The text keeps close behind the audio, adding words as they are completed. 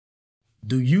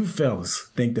do you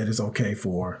fellas think that it's okay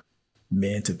for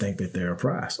men to think that they're a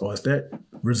prize, or is that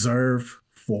reserved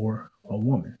for a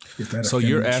woman? So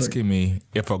you're asking me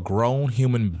if a grown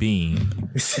human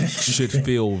being should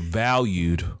feel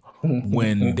valued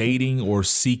when dating or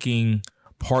seeking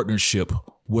partnership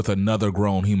with another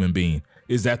grown human being?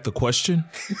 Is that the question?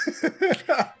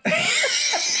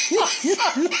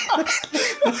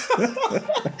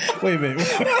 Wait a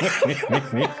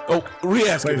minute. Oh,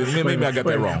 re-ask it. Maybe I got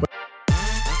that wrong.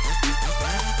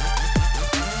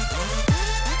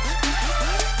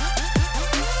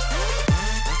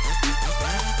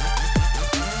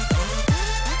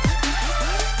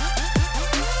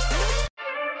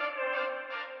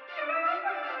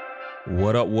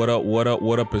 What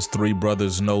up? It's Three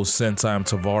Brothers No Sense. I'm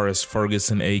Tavares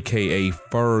Ferguson, a.k.a.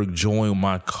 Ferg, joined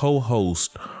my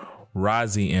co-host,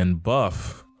 Rozzy and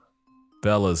Buff.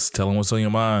 Fellas, tell them what's on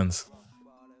your minds.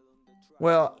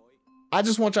 Well, I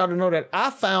just want y'all to know that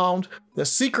I found the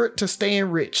secret to staying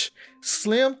rich.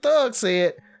 Slim Thug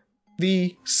said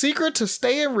the secret to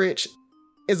staying rich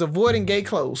is avoiding gay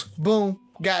clothes. Boom,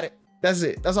 got it. That's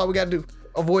it. That's all we got to do.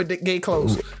 Avoid the gay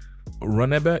clothes. Run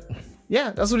that back.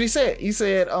 Yeah, that's what he said. He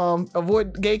said,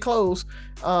 avoid gay clothes,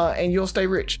 and you'll stay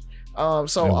rich.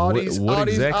 So and all what these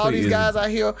exactly guys out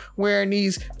here wearing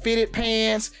these fitted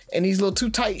pants and these little too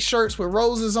tight shirts with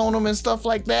roses on them and stuff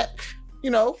like that.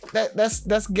 You know,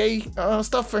 that's gay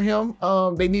stuff for him.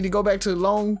 They need to go back to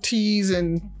long tees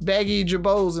and baggy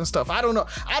jabots and stuff. I don't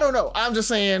know. I'm just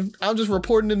saying. I'm just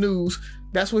reporting the news.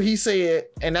 That's what he said,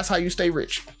 and that's how you stay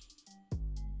rich.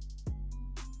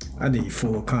 I need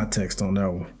full context on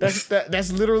that one.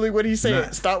 That's literally what he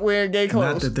said. Stop wearing gay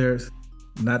clothes.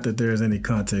 Not that there's any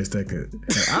context that could.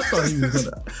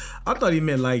 I thought he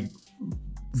meant like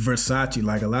Versace,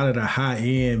 like a lot of the high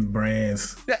end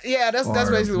brands. Yeah, that's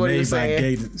basically what he was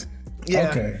saying. Yeah.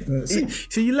 Okay.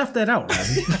 See, you left that out,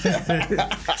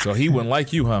 right? So he wouldn't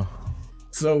like you, huh?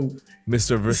 So,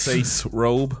 Mr. Versace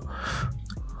robe.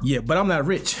 Yeah, but I'm not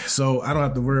rich, so I don't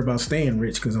have to worry about staying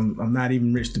rich because I'm not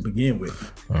even rich to begin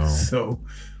with. Oh. So,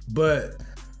 but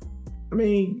I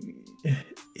mean,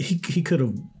 he could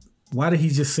have. Why did he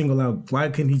just single out? Why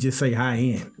couldn't he just say high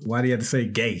end? Why do you have to say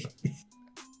gay?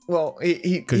 Well,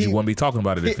 because you wouldn't be talking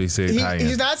about it if he said high end.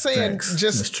 He's not saying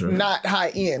just not high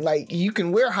end. Like, you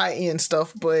can wear high end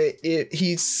stuff, but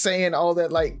he's saying all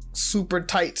that like super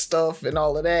tight stuff and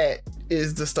all of that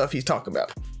is the stuff he's talking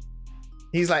about.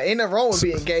 He's like, ain't nothing wrong with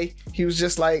being gay. He was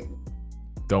just like,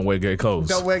 don't wear gay clothes.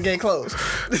 Don't wear gay clothes.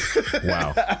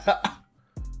 Wow.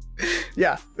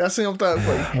 Yeah, that's Slim Thug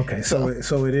for you. Okay, so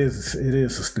it is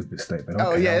a stupid statement. Okay,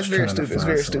 oh yeah, it's very stupid. It's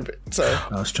very stupid. So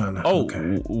I was trying to. Oh,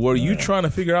 okay. Were you trying to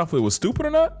figure out if it was stupid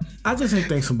or not? I just didn't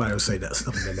think somebody would say that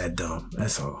something that dumb.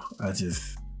 That's all. I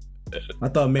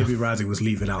thought maybe Rozzy was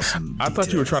leaving out some. I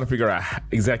thought you were trying to figure out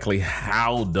exactly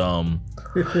how dumb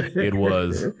it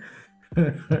was.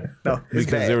 No,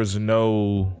 because there was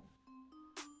no.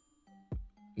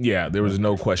 Yeah, there was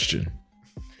no question.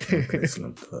 Okay,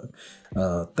 Slim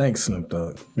Thug. Thanks, Slim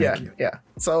Thug. Thank you. Yeah.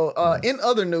 So, in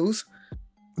other news,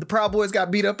 the Proud Boys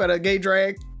got beat up at a gay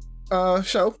drag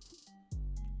show.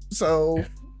 So,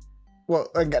 well,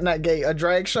 not gay, a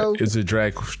drag show. It's a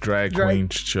drag queen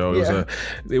show. Yeah.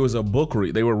 It was a book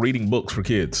read. They were reading books for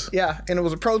kids. Yeah, and it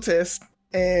was a protest,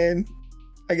 and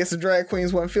I guess the drag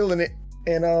queens weren't feeling it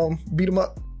and beat them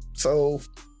up. So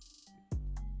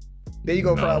there you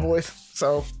go, Proud Boys.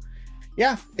 So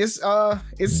yeah, it's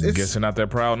guess they're not that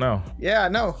proud now. Yeah,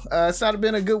 no, it's not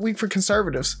been a good week for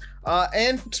conservatives.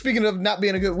 And speaking of not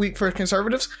being a good week for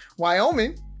conservatives,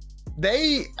 Wyoming,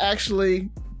 they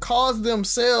actually caused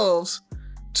themselves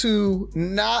to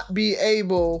not be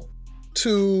able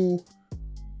to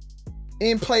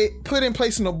put in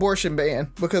place an abortion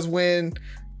ban, because when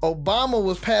Obama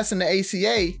was passing the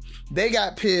ACA, they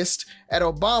got pissed at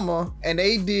Obama and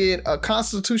they did a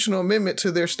constitutional amendment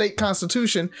to their state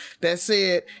constitution that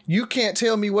said, you can't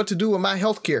tell me what to do with my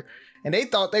health care. And they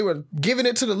thought they were giving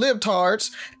it to the libtards.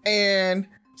 And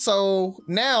so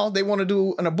now they want to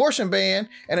do an abortion ban.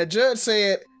 And a judge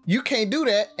said, you can't do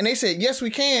that. And they said, yes, we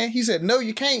can. He said, no,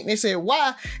 you can't. And they said,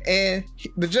 why? And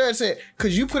the judge said,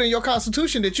 because you put in your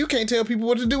constitution that you can't tell people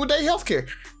what to do with their health care.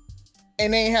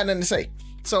 And they ain't had nothing to say.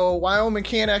 So Wyoming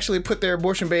can't actually put their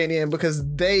abortion ban in because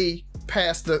they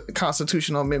passed the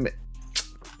constitutional amendment.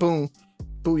 Boom.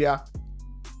 Booyah.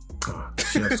 Oh,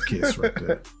 chef's kiss right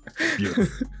there.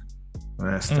 Beautiful.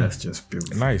 That's just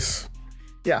beautiful. Nice.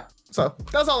 Yeah. So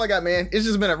that's all I got, man. It's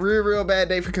just been a real bad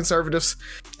day for conservatives.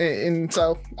 And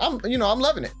so I'm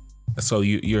loving it. So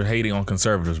you're hating on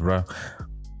conservatives, bro.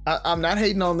 I'm not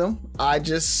hating on them. I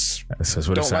just that's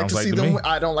what it sounds like to them. me.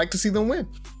 I don't like to see them win.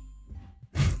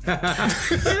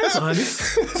 That's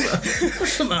honest.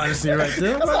 That's some honesty right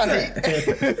there.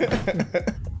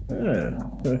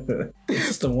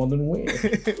 Just don't want them to win.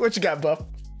 What you got, Buff?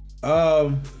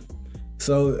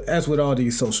 So as with all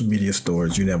these social media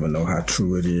stories, you never know how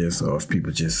true it is or if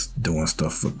people just doing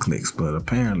stuff for clicks. But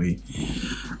apparently,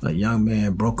 a young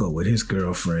man broke up with his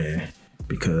girlfriend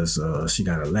because she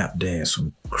got a lap dance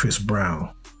from Chris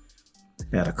Brown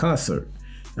at a concert.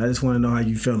 I just want to know how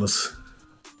you fellas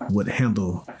would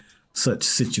handle such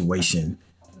situation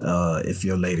if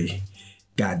your lady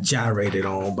got gyrated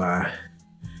on by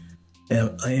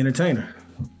an entertainer.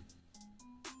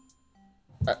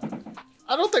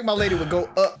 I don't think my lady would go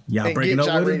up Y'all and breaking get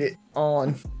up with her? gyrated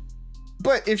on.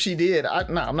 But if she did,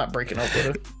 I'm not breaking up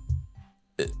with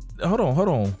her. Hold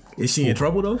on. Is she in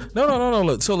trouble though? No.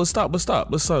 Let's stop.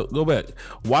 Let's go back.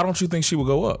 Why don't you think she would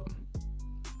go up?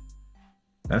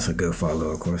 That's a good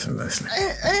follow-up question, Leslie.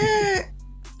 I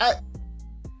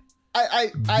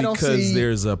don't see. Because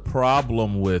there's a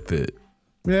problem with it.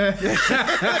 Yeah.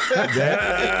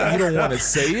 That you don't want to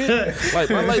say it. Like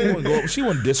my lady wouldn't go up. She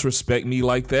wouldn't disrespect me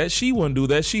like that. She wouldn't do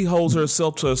that. She holds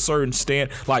herself to a certain stand.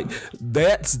 Like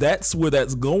that's where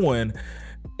that's going.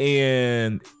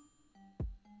 And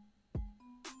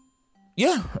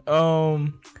yeah.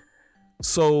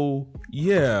 So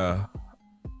yeah.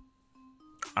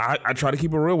 I try to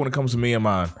keep it real when it comes to me and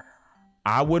mine.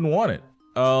 I wouldn't want it.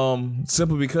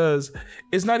 Simply because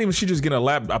it's not even she just getting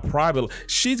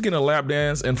she's getting a lap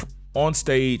dance and on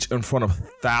stage in front of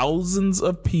thousands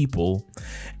of people,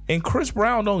 and Chris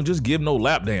Brown don't just give no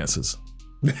lap dances.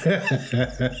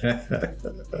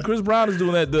 Chris Brown is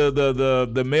doing that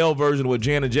the male version of what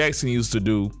Janet Jackson used to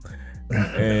do,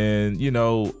 and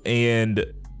and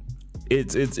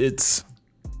it's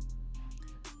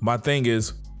my thing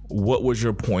is, what was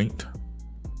your point?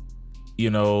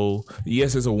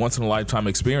 Yes, it's a once in a lifetime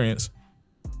experience.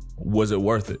 Was it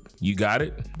worth it? You got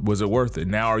it? Was it worth it?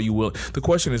 Now, are you willing? The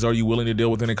question is, are you willing to deal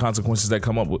with any consequences that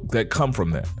come from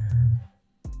that?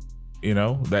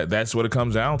 That's what it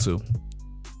comes down to.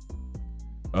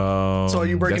 So are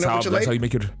you breaking up with your lady? That's how you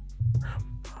make it.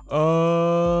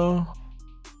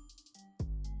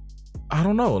 I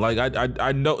don't know. Like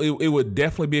I know it would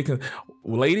definitely be a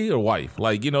lady or wife.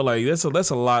 Like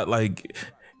that's a lot. Like,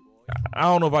 I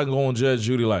don't know if I can go on Judge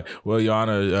Judy like, well, Your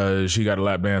Honor, she got a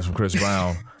lap dance from Chris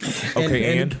Brown.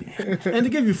 Okay, and to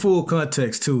give you full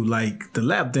context too, like the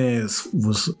lap dance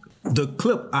was the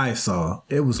clip I saw.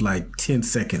 It was like 10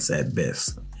 seconds at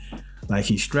best. Like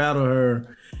he straddled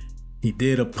her, he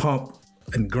did a pump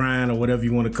and grind or whatever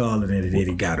you want to call it, and then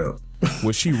he got up.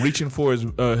 Was she reaching for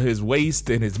his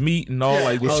waist and his meat and all?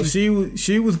 Like,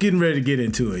 she was getting ready to get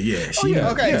into it. Yeah.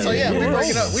 Okay. So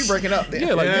we breaking up. Then.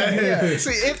 Yeah. See,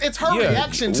 it's her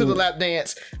reaction to the lap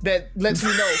dance that lets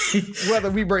me know whether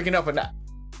we breaking up or not.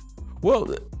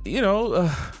 Well,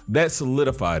 that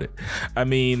solidified it. I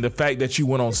mean, the fact that you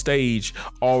went on stage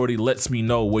already lets me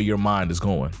know where your mind is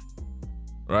going,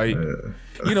 right?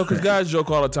 Because guys joke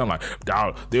all the time like,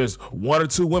 there's one or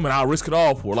two women I'll risk it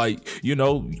all for. Like,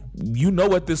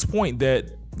 at this point that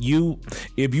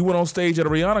if you went on stage at a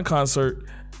Rihanna concert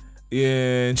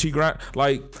and she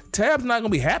Tab's not gonna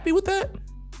be happy with that.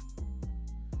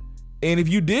 And if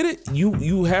you did it,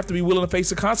 you have to be willing to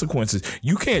face the consequences.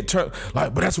 You can't turn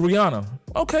but that's Rihanna.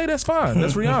 Okay, that's fine.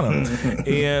 That's Rihanna.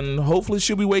 And hopefully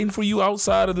she'll be waiting for you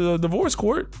outside of the divorce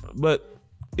court. But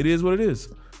it is what it is.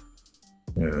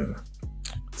 Yeah.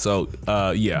 So,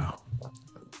 yeah.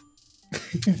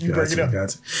 You break it up.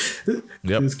 Gotcha.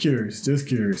 Yep. Just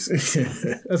curious.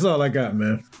 That's all I got,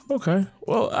 man. Okay.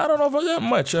 Well, I don't know if I got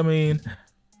much. I mean,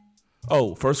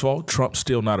 first of all, Trump's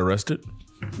still not arrested.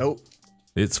 Nope.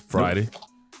 It's Friday. Nope.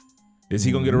 Is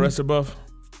he gonna get arrested, Buff?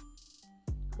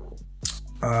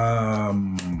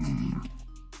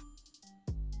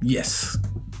 Yes.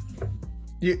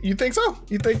 You think so?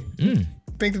 You think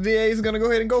the DA is gonna go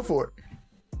ahead and go for it?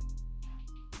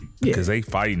 Because they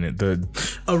fighting it.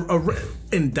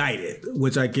 Indicted,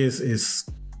 which I guess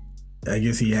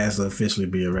he has to officially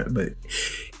be arrested, but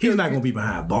he's not going to be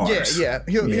behind bars. Yeah.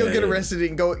 He'll get arrested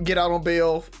and get out on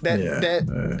bail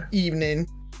that evening.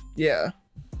 Yeah.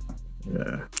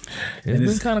 Yeah.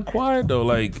 It's been kind of quiet though.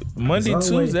 Like Monday,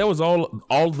 Tuesday, that was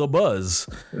all the buzz.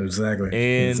 Exactly.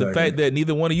 And the fact that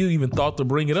neither one of you even thought to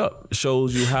bring it up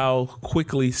shows you how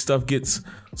quickly stuff gets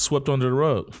swept under the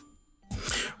rug.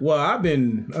 Well,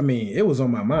 it was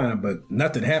on my mind, but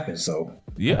nothing happened. So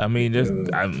yeah, I mean,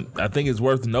 I think it's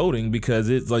worth noting because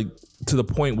it's like to the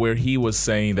point where he was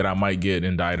saying that I might get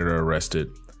indicted or arrested,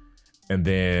 and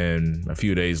then a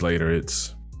few days later,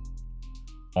 it's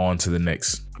on to the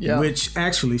next. Yeah. Which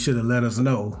actually should have let us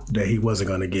know that he wasn't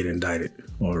going to get indicted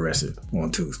or arrested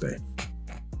on Tuesday.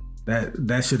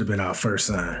 That should have been our first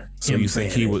sign. So you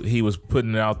think he was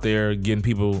putting it out there, getting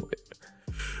people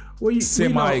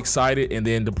semi excited, and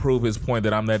then to prove his point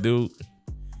that I'm that dude?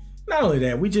 Not only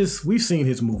that, we've seen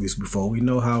his movies before. We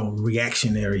know how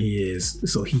reactionary he is.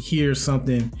 So he hears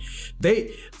something.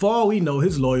 For all we know,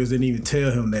 his lawyers didn't even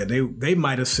tell him that. They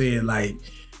might have said like,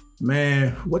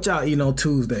 "Man, what y'all eating on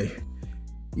Tuesday?"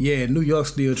 "Yeah, New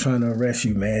York's still trying to arrest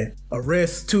you, man.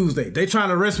 Arrest Tuesday. They trying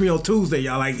to arrest me on Tuesday,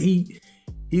 y'all." Like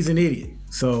he's an idiot.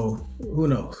 So who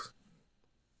knows?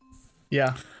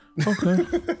 Yeah. Okay.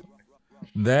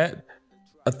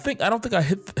 I don't think I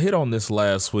hit on this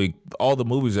last week. All the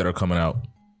movies that are coming out.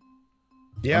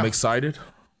 Yeah. I'm excited.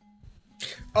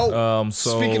 Oh,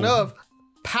 speaking of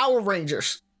Power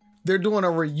Rangers, they're doing a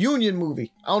reunion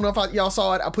movie. I don't know if y'all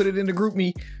saw it. I put it in the group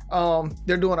me.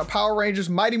 They're doing a Power Rangers,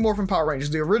 Mighty Morphin Power Rangers.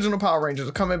 The original Power Rangers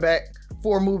are coming back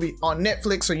for a movie on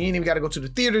Netflix, so you ain't even got to go to the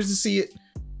theaters to see it.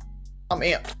 I'm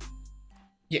amped.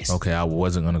 Yes. Okay, I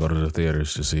wasn't gonna go to the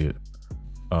theaters to see it.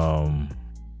 Don't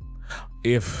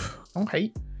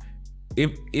hate.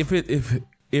 If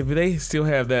they still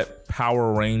have that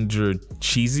Power Ranger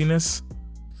cheesiness,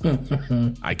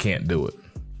 I can't do it.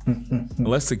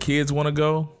 Unless the kids want to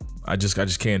go, I just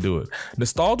can't do it.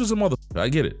 Nostalgia's a mother. I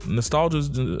get it. Nostalgia's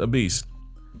a beast.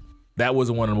 That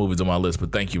wasn't one of the movies on my list,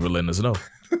 but thank you for letting us know.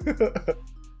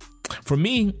 For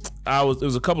me, it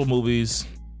was a couple of movies.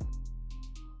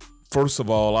 First of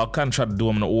all, I'll kind of try to do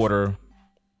them in order.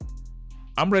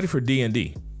 I'm ready for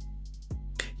D&D.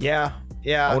 Yeah.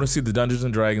 I want to see the Dungeons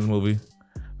and Dragons movie.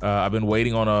 I've been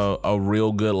waiting on a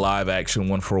real good live action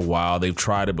one for a while. They've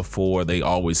tried it before. They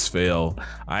always fail.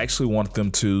 I actually want them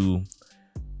to,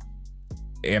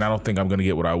 and I don't think I'm going to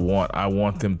get what I want. I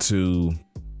want them to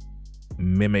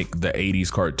mimic the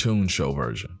 80s cartoon show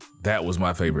version. That was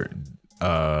my favorite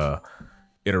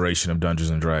iteration of Dungeons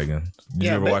and Dragons. Did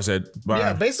you ever watch that, Brian?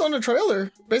 Yeah, based on the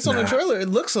trailer, it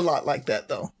looks a lot like that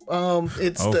though.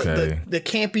 It's the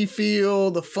campy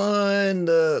feel, the fun,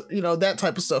 that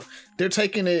type of stuff. They're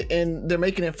taking it and they're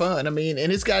making it fun. I mean,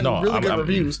 and it's gotten really good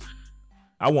reviews.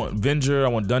 I want Venger, I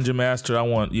want Dungeon Master, I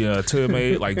want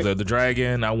Tuame, like the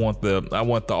dragon. I want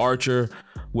the archer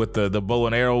with the bow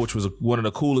and arrow, which was one of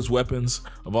the coolest weapons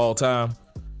of all time.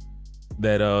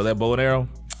 That bow and arrow.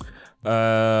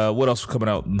 What else was coming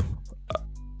out?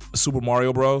 Super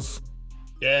Mario Bros.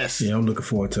 Yes. Yeah, I'm looking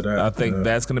forward to that. I think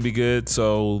that's going to be good.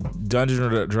 So Dungeons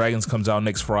and Dragons comes out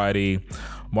next Friday.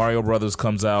 Mario Brothers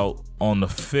comes out on the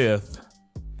 5th.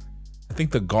 I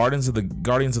think the Guardians of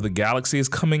the Galaxy is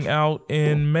coming out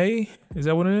in May. Is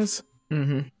that what it is?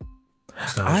 Mm-hmm.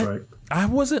 Sounds right.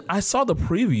 I saw the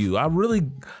preview. I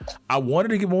wanted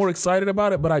to get more excited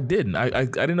about it, but I didn't. I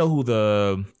didn't know who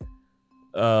the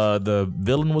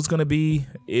villain was going to be.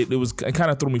 It kind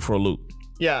of threw me for a loop.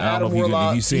 Yeah, Adam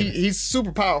Warlock. He's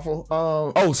super powerful.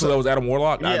 So that was Adam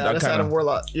Warlock? Yeah, that's Adam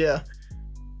Warlock. Yeah.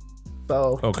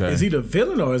 So okay, is he the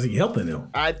villain or is he helping him?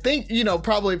 I think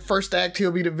probably first act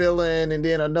he'll be the villain, and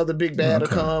then another big bad will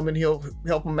come and he'll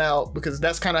help him out, because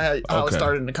that's kind of how it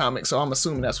started in the comics. So I'm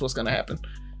assuming that's what's going to happen.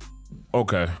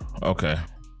 Okay.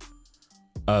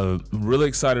 Really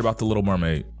excited about The Little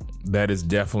Mermaid. That is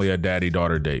definitely a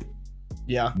daddy-daughter date.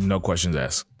 Yeah. No questions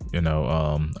asked.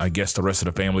 I guess the rest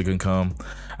of the family can come.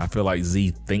 I feel like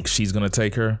Z thinks she's going to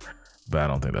take her, but I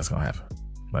don't think that's going to happen.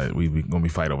 Like, we're going to be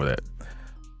fight over that.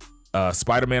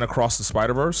 Spider-Man Across the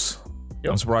Spider-Verse.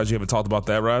 Yep. I'm surprised you haven't talked about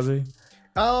that, Rozzy.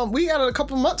 We got a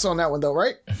couple months on that one, though,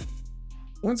 right?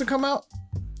 When's it come out?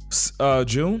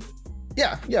 June?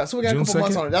 Yeah. So we got June a couple 2nd?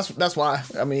 months on it. That's why.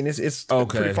 I mean, it's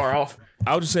pretty far off.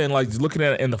 I was just saying, like, looking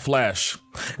at it in The Flash.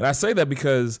 And I say that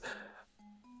because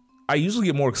I usually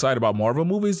get more excited about Marvel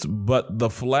movies, but The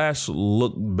Flash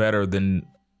looked better than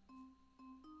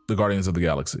the Guardians of the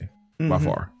Galaxy by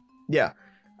far. Yeah,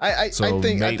 I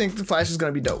think The Flash is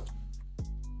gonna be dope.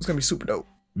 It's gonna be super dope.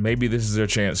 Maybe this is their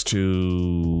chance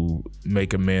to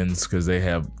make amends, because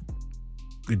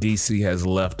DC has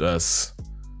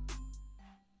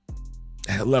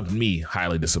left me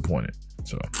highly disappointed.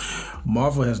 So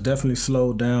Marvel has definitely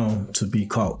slowed down to be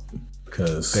caught,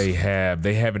 because they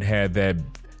haven't had that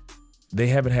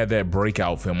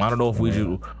breakout film. I don't know if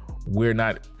we're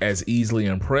not as easily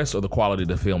impressed, or the quality of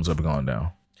the films have gone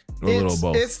down. A little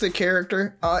both. It's the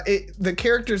character. The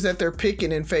characters that they're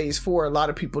picking in Phase 4, a lot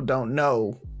of people don't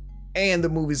know, and the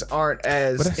movies aren't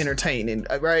as entertaining,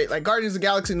 right? Like Guardians of the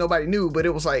Galaxy, nobody knew, but it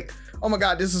was like, oh my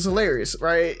God, this is hilarious,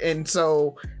 right? And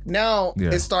so now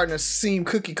it's starting to seem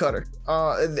cookie cutter.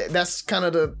 That's kind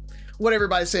of what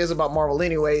everybody says about Marvel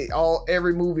anyway.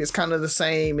 Every movie is kind of the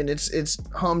same, and it's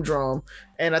humdrum,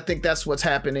 and I think that's what's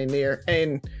happening there.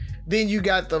 And then you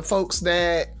got the folks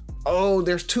that, oh,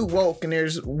 there's too woke, and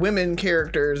there's women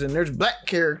characters, and there's black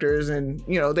characters, and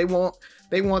you know they want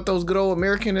those good old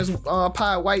American as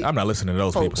pie white. I'm not listening to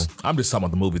those folks. people. I'm just talking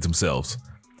about the movies themselves.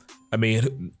 I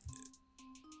mean,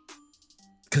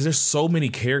 because there's so many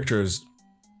characters,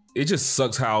 it just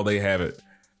sucks how they have it.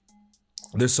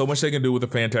 There's so much they can do with the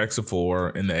Fantastic Four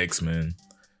and the X-Men,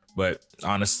 but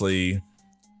honestly,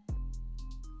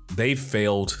 they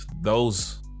failed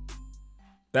those.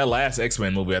 That last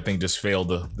X-Men movie, I think, just failed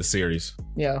the series.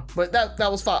 Yeah, but that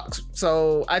was Fox.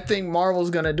 So I think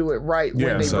Marvel's gonna do it right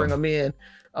when they bring them in.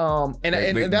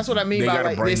 And that's what I mean by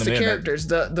like it's the characters.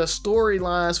 The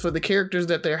storylines for the characters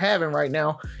that they're having right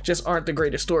now just aren't the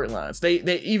greatest storylines.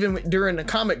 They even during the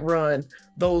comic run,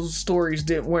 those stories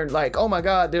weren't like, oh my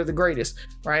God, they're the greatest,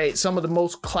 right? Some of the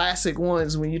most classic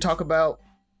ones when you talk about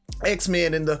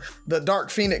X-Men and the Dark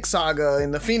Phoenix saga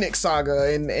and the Phoenix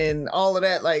saga and all of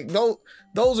that, like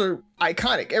those are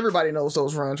iconic. Everybody knows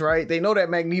those runs, right? They know that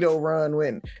Magneto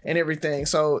run and everything.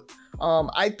 So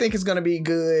I think it's gonna be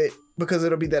good because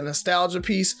it'll be that nostalgia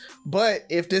piece. But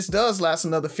if this does last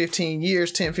another 15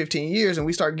 years, and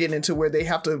we start getting into where they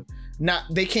have to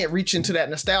they can't reach into that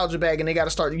nostalgia bag and they got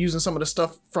to start using some of the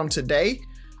stuff from today,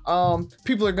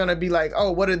 people are gonna be like,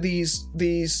 oh, what are these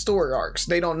story arcs?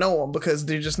 They don't know them because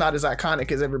they're just not as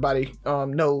iconic as everybody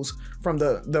knows from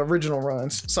the original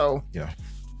runs. So yeah,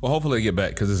 well, hopefully they get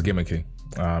back because it's gimmicky.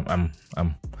 I'm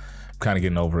kind of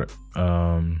getting over it.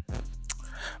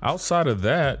 Outside of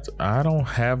that, I don't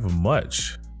have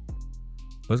much.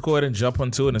 Let's go ahead and jump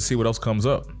into it and see what else comes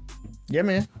up. Yeah,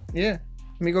 man. Yeah,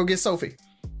 let me go get Sophie.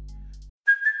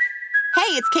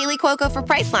 Hey, it's Kaylee Cuoco for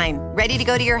Priceline. Ready to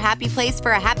go to your happy place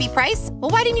for a happy price?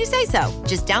 Well, why didn't you say so?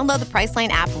 Just download the Priceline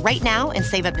app right now and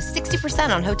save up to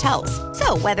 60% on hotels.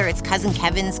 So whether it's Cousin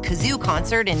Kevin's Kazoo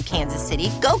Concert in Kansas City,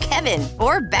 go Kevin,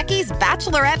 or Becky's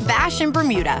Bachelorette Bash in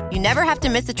Bermuda, you never have to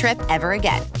miss a trip ever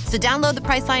again. So download the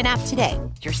Priceline app today.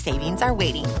 Your savings are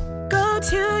waiting. Go to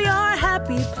your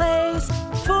happy place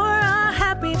for a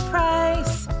happy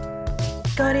price.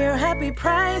 Go to your happy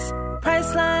price,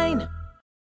 Priceline.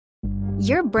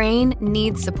 Your brain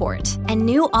needs support, and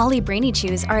new Ollie Brainy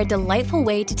Chews are a delightful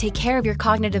way to take care of your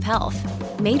cognitive health.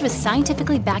 Made with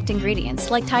scientifically backed ingredients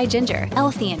like Thai ginger,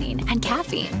 L-theanine, and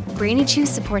caffeine, Brainy Chews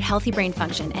support healthy brain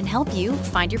function and help you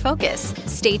find your focus,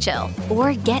 stay chill,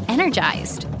 or get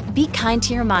energized. Be kind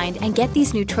to your mind and get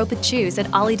these nootropic chews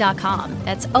at ollie.com.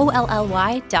 That's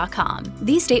OLLY.com.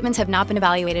 These statements have not been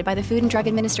evaluated by the Food and Drug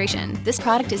Administration. This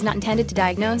product is not intended to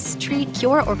diagnose, treat,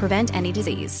 cure, or prevent any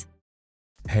disease.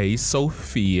 Hey,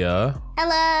 Sophia.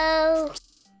 Hello.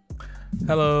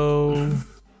 Hello.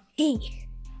 Hey.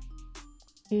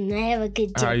 I have a good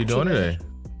joke. How are you doing today?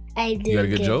 I do. You got a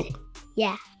good joke?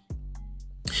 Yeah.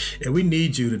 And we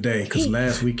need you today because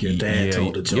last week your dad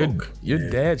told a joke.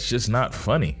 Your dad's just not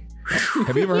funny.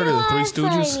 Have you ever heard of the Three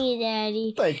Stooges? Funny,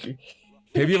 Daddy. Thank you.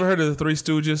 Have you ever heard of the Three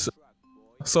Stooges,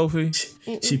 Sophie?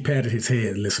 She patted his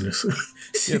head, listeners.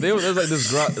 Yeah, there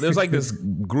was like this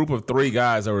group of three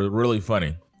guys that were really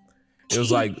funny. It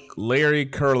was like Larry,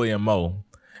 Curly, and Moe,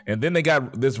 and then they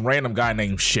got this random guy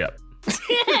named Shep.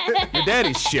 Your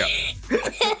daddy's Shep.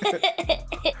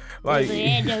 Like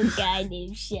Random guy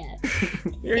named Shep.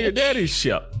 Yeah, your daddy's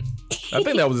Shep. I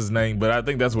think that was his name, but I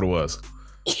think that's what it was.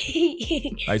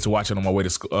 I used to watch it on my way to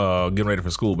school, getting ready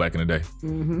for school back in the day.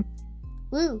 Mm-hmm.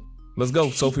 Woo. Let's go,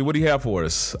 Sophie. What do you have for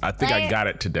us? I think I got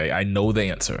it today. I know the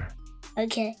answer.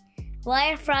 Okay.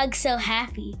 Why are frogs so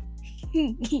happy?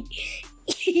 You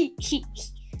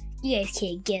guys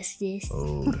can't guess this.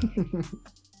 Oh.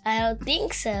 I don't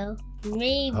think so.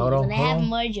 Maybe, Hold on, but I have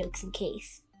more jokes in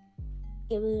case.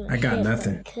 I got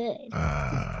nothing.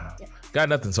 Got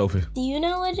nothing, Sophie. Do you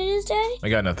know what it is, Daddy? I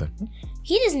got nothing.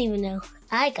 He doesn't even know.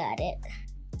 I got it.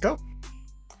 Go.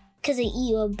 Because they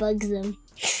eat what bugs them.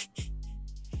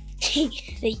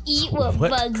 They eat what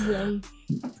bugs them.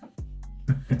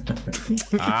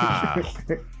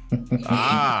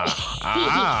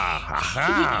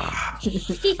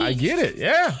 I get it.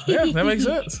 Yeah, that makes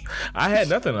sense. I had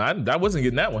nothing. I wasn't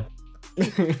getting that one.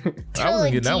 I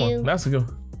wasn't getting that one. That's a good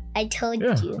one. I told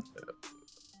you.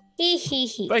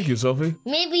 Thank you, Sophie.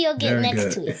 Maybe you'll get Very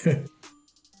next good. week.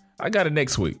 I got it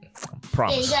next week.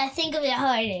 Promise. Yeah, you gotta think of it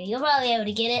harder. You'll probably be able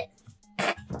to get it.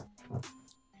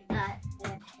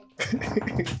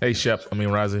 Hey, Shep.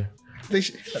 Razi. I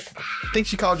think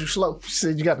she called you slow. She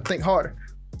said you got to think harder.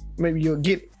 Maybe you'll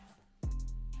get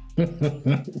it.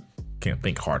 Can't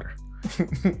think harder.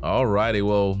 Alrighty,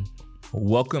 well,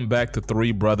 Welcome back to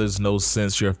Three Brothers No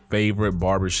Sense, your favorite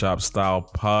barbershop style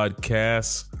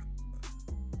podcast.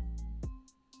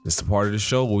 It's the part of the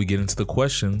show where we get into the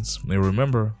questions. And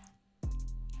remember,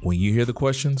 when you hear the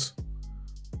questions,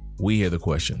 we hear the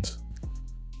questions.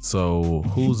 So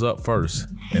who's up first?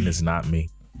 And it's not me.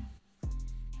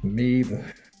 Me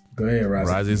either. Go ahead, Rise.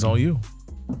 Rise, on you.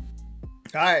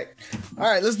 All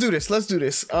right, let's do this.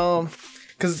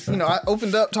 Because, I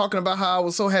opened up talking about how I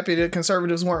was so happy that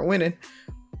conservatives weren't winning.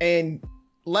 And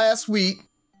last week,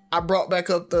 I brought back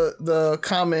up the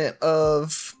comment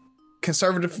of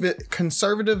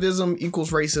conservatism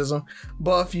equals racism.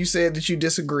 Buff, you said that you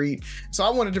disagreed. So I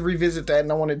wanted to revisit that,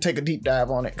 and I wanted to take a deep dive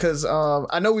on it. Because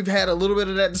I know we've had a little bit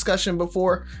of that discussion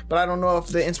before, but I don't know if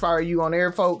they inspire you on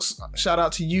air, folks. Shout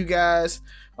out to you guys.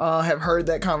 Have heard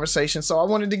that conversation. So I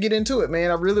wanted to get into it,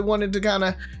 man. I really wanted to kind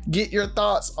of get your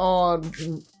thoughts on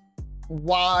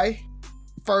why,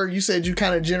 Ferg, you said you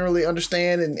kind of generally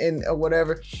understand and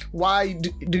whatever. Why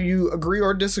do you agree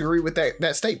or disagree with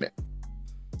that statement?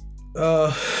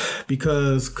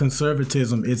 Because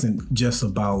conservatism isn't just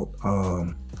about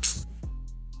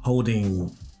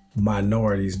holding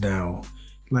minorities down.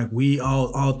 Like we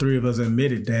all three of us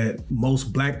admitted that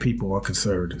most black people are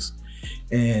conservatives.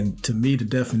 And to me, the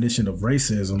definition of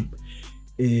racism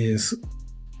is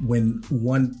when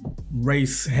one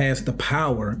race has the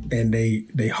power and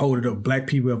they hold it up. Black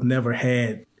people have never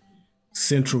had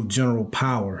central general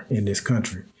power in this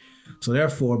country. So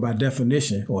therefore, by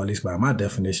definition, or at least by my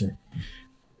definition,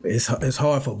 it's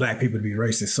hard for black people to be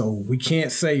racist. So we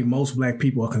can't say most black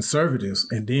people are conservatives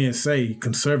and then say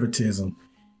conservatism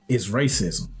is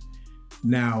racism.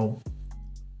 Now,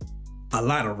 a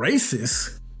lot of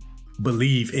racists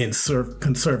believe in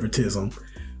conservatism,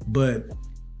 but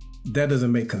that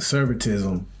doesn't make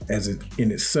conservatism as it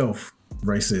in itself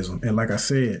racism. And like I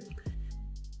said,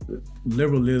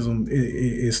 liberalism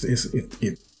is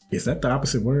that the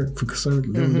opposite word for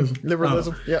conservative? Liberalism?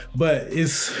 Liberalism, yeah. But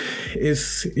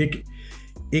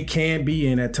it can be,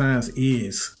 and at times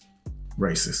is,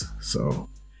 racist. So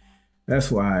that's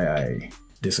why I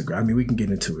disagree. I mean, we can get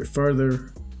into it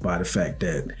further by the fact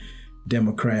that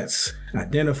Democrats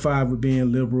identify with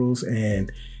being liberals,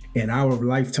 and in our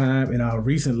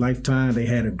recent lifetime, they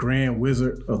had a grand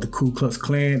wizard of the Ku Klux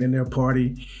Klan in their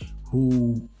party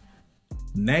who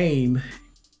name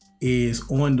is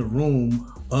on the room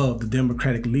of the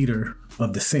Democratic leader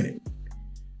of the Senate.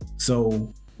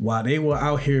 So while they were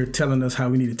out here telling us how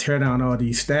we need to tear down all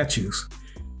these statues,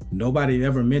 nobody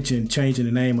ever mentioned changing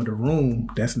the name of the room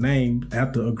that's named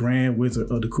after a grand wizard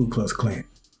of the Ku Klux Klan.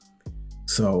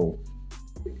 So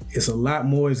it's a lot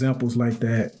more examples like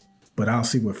that, but I'll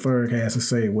see what Ferg has to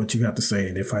say, what you have to say,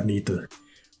 and if I need to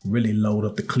really load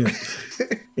up the clip.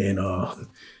 And oh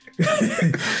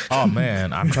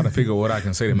man, I'm trying to figure out what I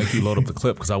can say to make you load up the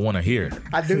clip because I want to hear it.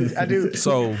 I do.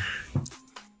 So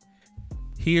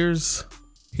here's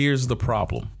the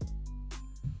problem.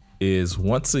 Is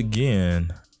once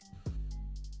again,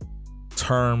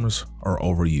 terms are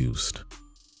overused.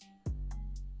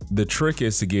 The trick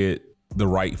is to get the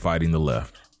right fighting the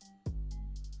left.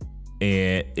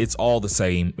 And it's all the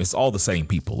same. It's all the same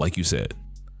people, like you said.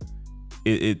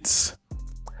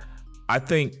 I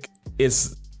think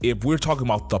if we're talking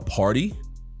about the party,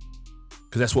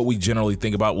 because that's what we generally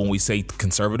think about when we say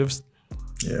conservatives.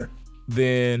 Yeah.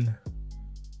 Then,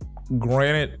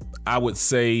 granted, I would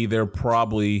say they're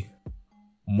probably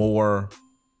more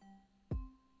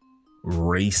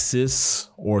racist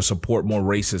or support more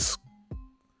racist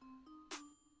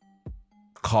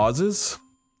causes,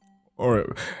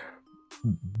 or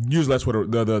usually that's where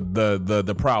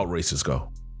the proud racists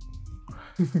go.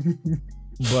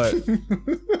 But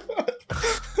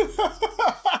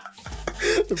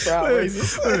the proud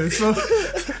racists.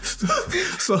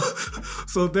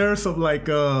 So there's some like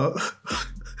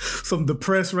some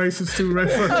depressed racists too, right?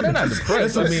 No, they're not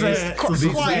depressed. I mean, these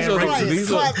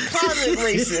are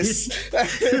racists.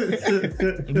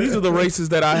 These are the racists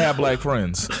that I have black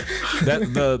friends. That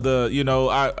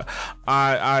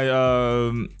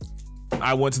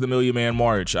I went to the Million Man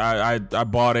March. I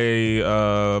bought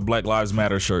a Black Lives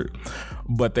Matter shirt,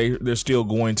 but they're still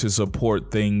going to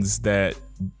support things that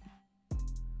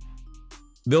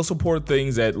they'll support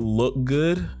things that look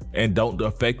good and don't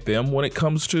affect them when it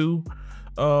comes to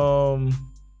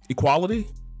equality,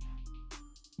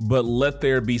 but let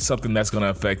there be something that's going to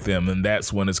affect them, and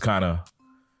that's when it's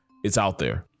out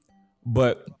there.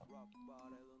 But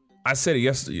I said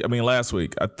it last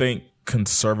week. I think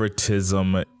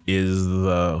conservatism is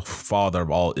the father of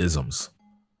all isms.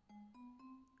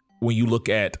 When you look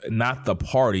at not the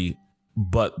party,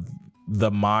 but the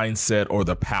mindset or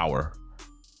the power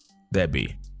that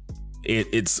be.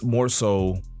 it's more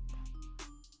so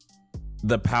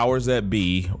the powers that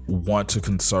be want to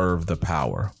conserve the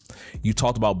power. You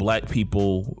talked about black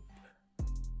people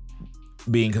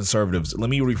being conservatives. Let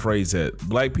me rephrase that.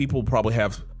 Black people probably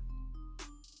have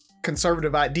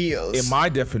conservative ideals. In my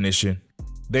definition,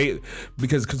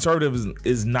 because conservative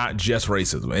is not just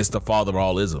racism, it's the father of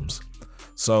all isms.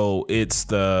 So it's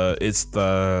the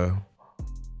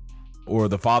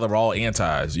father of all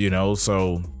antis,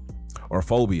 so, or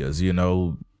phobias,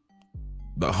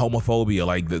 the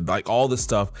homophobia, like all this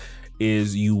stuff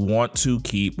is you want to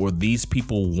keep, or these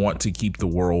people want to keep the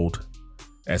world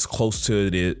as close to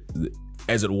it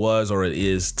as it was or it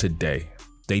is today.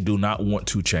 They do not want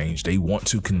to change. They want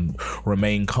to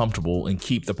remain comfortable and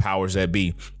keep the powers that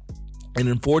be. And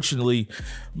unfortunately,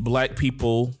 black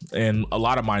people and a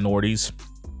lot of minorities,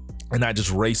 and not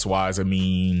just race wise, I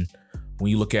mean,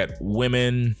 when you look at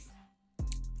women,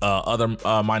 other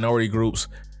minority groups,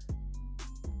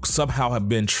 somehow have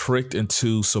been tricked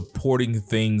into supporting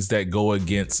things that go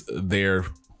against their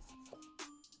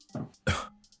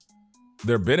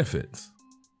benefits,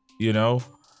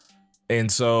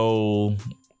 And so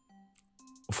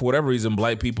for whatever reason,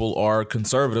 black people are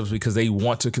conservatives because they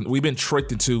want to, we've been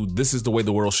tricked into, this is the way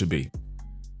the world should be.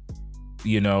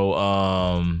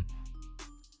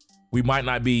 We might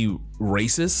not be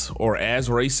racist or as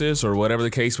racist or whatever the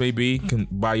case may be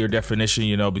by your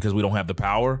definition, because we don't have the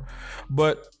power,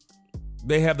 but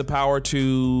they have the power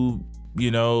to,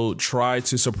 try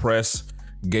to suppress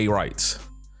gay rights.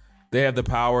 They have the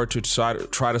power to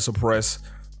try to suppress,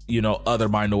 other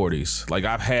minorities. Like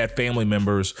I've had family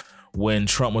members when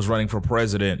Trump was running for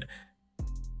president.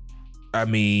 I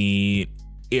mean,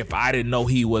 if I didn't know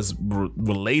he was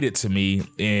related to me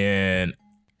and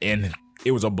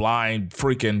it was a blind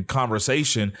freaking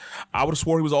conversation, I would have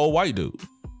swore he was an old white dude.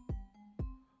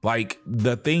 Like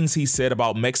the things he said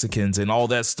about Mexicans and all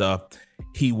that stuff,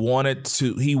 he wanted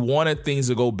things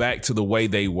to go back to the way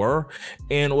they were.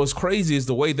 And what's crazy is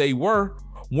the way they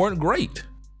weren't great.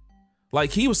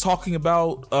 Like he was talking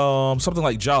about something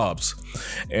like jobs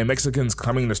and Mexicans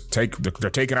coming to they're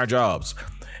taking our jobs.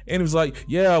 And it was like,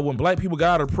 yeah, when black people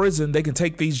got out of prison, they can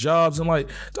take these jobs. And like,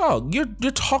 dog, you're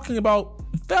talking about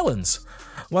felons.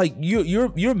 Like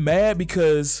you're mad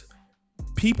because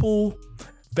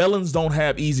felons don't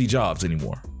have easy jobs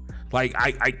anymore. Like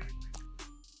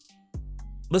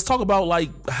let's talk about like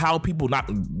how people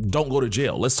don't go to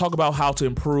jail. Let's talk about how to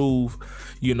improve,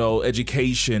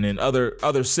 education and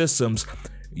other systems.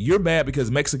 You're mad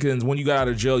because Mexicans, when you got out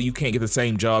of jail, you can't get the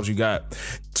same jobs you got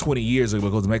 20 years ago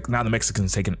because now the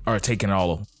Mexicans are taking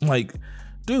all of them. Like,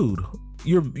 dude,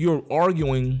 you're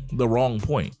arguing the wrong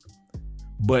point.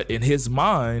 But in his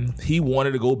mind, he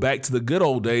wanted to go back to the good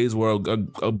old days where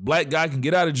a black guy can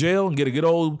get out of jail and get a good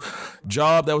old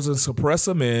job that was going to suppress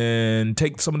him and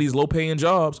take some of these low paying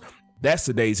jobs. That's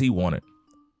the days he wanted.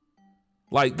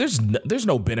 Like, there's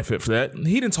no benefit for that.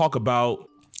 He didn't talk about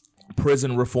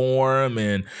prison reform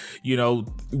and,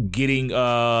 getting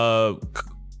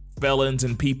felons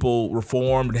and people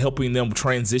reformed and helping them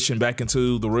transition back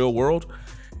into the real world.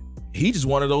 He just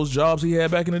wanted those jobs he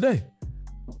had back in the day.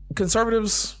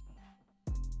 Conservatives,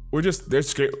 they're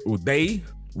scared.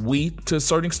 We to a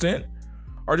certain extent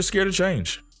are just scared to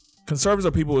change. Conservatives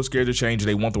are people who are scared to change.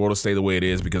 They want the world to stay the way it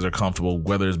is because they're comfortable,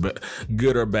 whether it's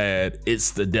good or bad.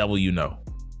 It's the devil, I know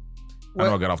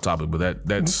I got off topic, but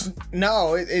that's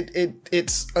no.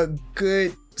 It's a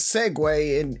good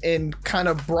segue and kind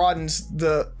of broadens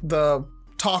the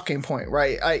talking point,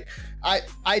 right? I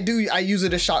use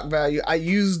it as shock value. I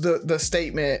use the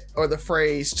statement or the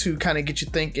phrase to kind of get you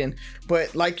thinking.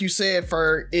 But like you said,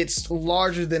 it's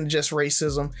larger than just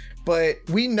racism. But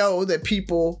we know that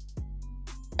people,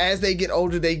 as they get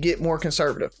older, they get more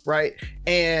conservative, right?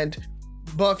 And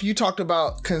Buff, you talked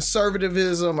about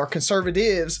conservatism or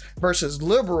conservatives versus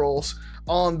liberals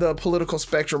on the political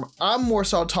spectrum. I'm more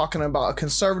so talking about a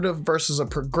conservative versus a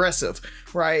progressive,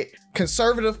 right?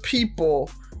 Conservative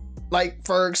people, like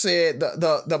Ferg said,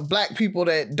 the black people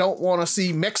that don't want to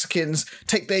see Mexicans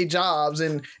take their jobs,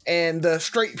 and the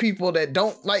straight people that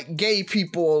don't like gay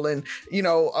people, and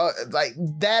like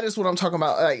that is what I'm talking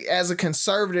about. Like as a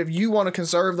conservative, you want to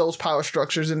conserve those power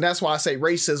structures, and that's why I say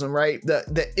racism, right?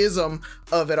 The ism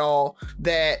of it all,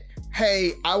 that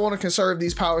hey, I want to conserve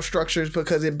these power structures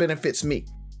because it benefits me.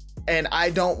 And I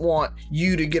don't want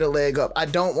you to get a leg up. I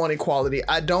don't want equality.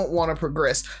 I don't want to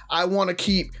progress. I want to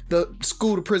keep the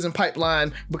school to prison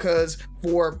pipeline because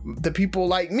for the people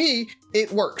like me,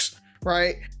 it works,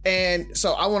 right? And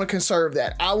so I want to conserve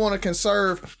that. I want to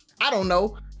conserve, I don't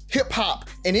know, hip hop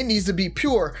and it needs to be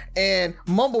pure, and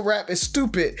mumble rap is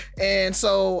stupid, and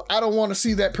so I don't want to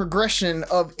see that progression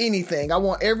of anything. I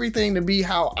want everything to be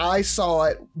how I saw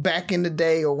it back in the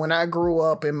day or when I grew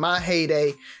up in my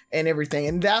heyday and everything.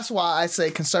 And that's why I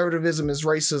say conservatism is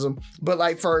racism. But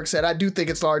like Ferg said, I do think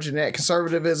it's larger than that.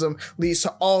 Conservatism leads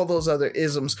to all those other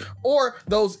isms, or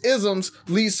those isms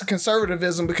leads to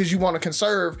conservatism because you want to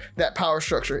conserve that power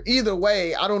structure. Either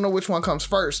way, I don't know which one comes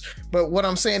first, but what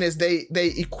I'm saying is they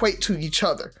equate to each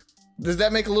other. Does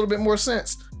that make a little bit more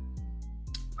sense?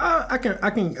 I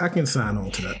can sign on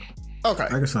to that. Okay. I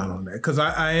can sign on that because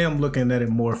I am looking at it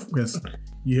more because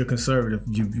you hear conservative,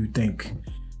 you think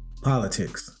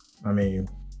politics. I mean,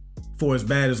 for as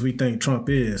bad as we think Trump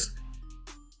is,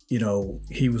 you know,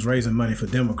 he was raising money for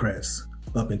Democrats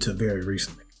up until very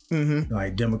recently. Mm-hmm.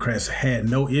 Like Democrats had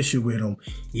no issue with him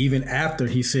even after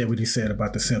he said what he said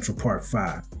about the Central Park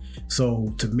 5.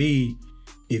 So to me,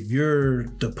 if you're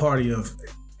the party of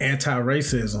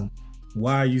anti-racism,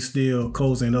 why are you still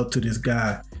cozying up to this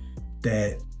guy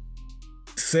that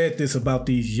said this about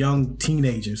these young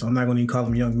teenagers? I'm not going to even call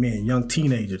them young men, young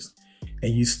teenagers.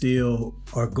 And you still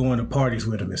are going to parties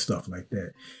with him and stuff like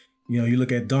that. You know, you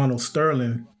look at Donald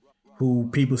Sterling, who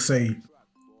people say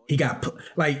he got,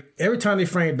 like, every time they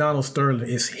frame Donald Sterling,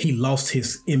 he lost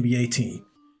his NBA team.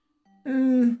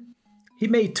 He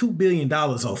made $2 billion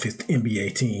off his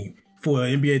NBA team for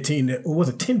an NBA team that, or was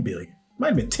it $10 billion? Might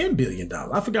have been $10 billion.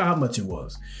 I forgot how much it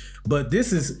was. But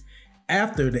this is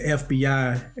after the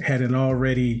FBI had an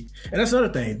already, and that's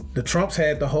another thing. The Trumps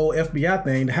had the whole FBI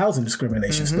thing, the housing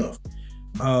discrimination stuff.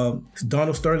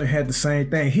 Donald Sterling had the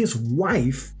same thing. His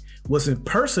wife was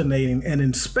impersonating an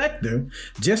inspector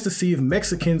just to see if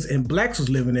Mexicans and blacks was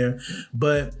living there,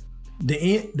 but the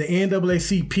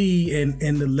NAACP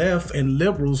and the left and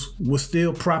liberals was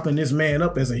still propping this man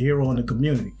up as a hero in the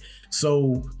community.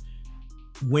 So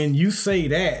when you say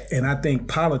that, and I think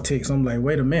politics, I'm like,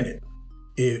 wait a minute.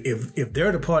 If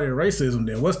they're the party of racism,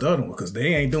 then what's the other one? Because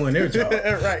they ain't doing their job.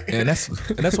 Right. And that's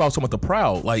why I was talking about the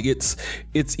proud. Like it's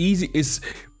easy. It's,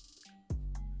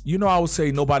 you know, I would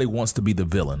say nobody wants to be the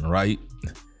villain, right?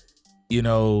 You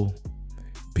know,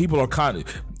 people are kind of,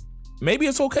 maybe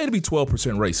it's okay to be 12%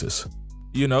 racist.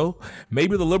 You know,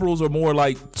 maybe the liberals are more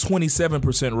like 27%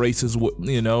 racist,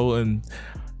 you know, and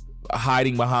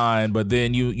hiding behind, but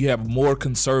then you have more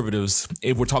conservatives,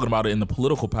 if we're talking about it in the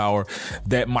political power,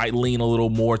 that might lean a little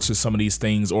more to some of these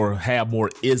things or have more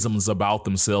isms about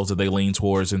themselves that they lean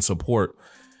towards and support.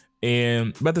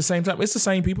 But at the same time, it's the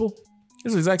same people.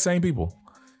 It's the exact same people.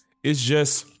 It's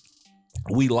just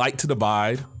we like to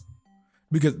divide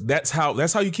because that's how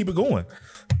you keep it going.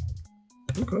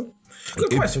 Okay.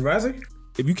 Good question, Razzie.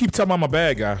 If you keep talking about my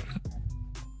bad guy,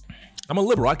 I'm a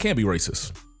liberal. I can't be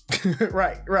racist.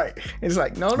 Right. It's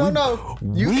like, no.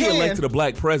 We elected a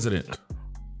black president.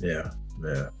 Yeah.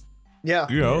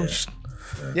 You know.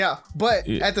 Yeah. But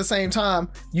at the same time,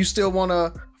 you still want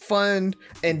to fund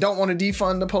and don't want to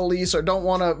defund the police, or don't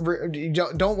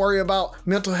worry about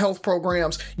mental health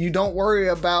programs. You don't worry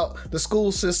about the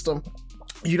school system.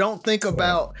 You don't think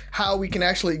about how we can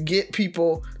actually get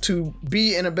people to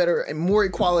be in a better and more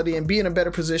equality and be in a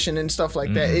better position and stuff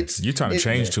like that. You're trying to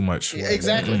change too much.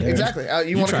 Exactly.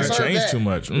 You want to change that. too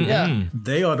much. Mm-hmm. Yeah.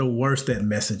 They are the worst at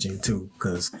messaging too,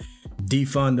 because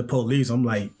defund the police. I'm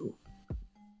like,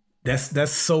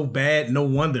 that's so bad. No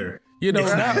wonder. You know,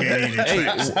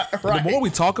 the more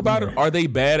we talk about it, are they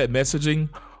bad at messaging?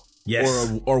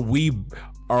 Yes. Or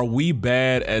are we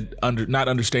bad at not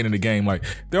understanding the game? Like,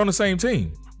 they're on the same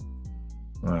team.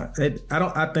 I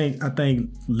think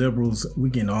liberals,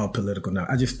 we getting all political now.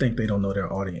 I just think they don't know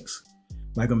their audience.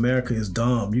 Like, America is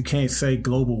dumb. You can't say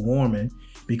global warming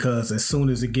because as soon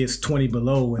as it gets 20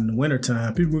 below in the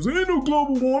wintertime, people go, ain't no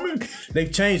global warming.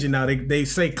 They've changed it now. They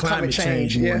say climate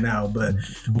change more now, but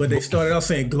they started out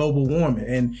saying global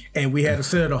warming, and we had a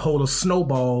senator hold a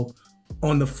snowball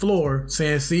on the floor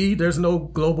saying, see, there's no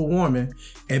global warming.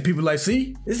 And people like,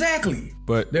 see, exactly.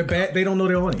 But they're bad. They don't know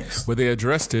their audience. But they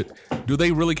addressed it. Do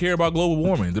they really care about global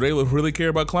warming? Do they really care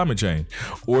about climate change?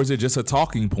 Or is it just a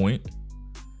talking point,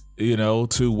 you know,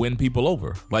 to win people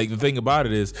over? Like, the thing about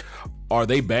it is, are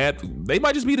they bad? They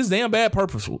might just be this damn bad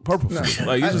purposeful. No.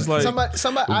 Like, it's just like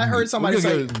somebody. I heard somebody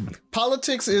say,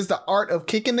 politics is the art of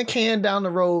kicking the can down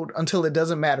the road until it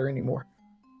doesn't matter anymore.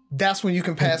 That's when you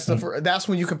can pass the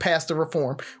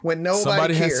reform, when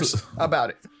nobody cares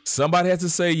about it. Somebody has to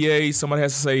say yay. Somebody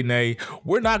has to say nay.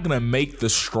 We're not going to make the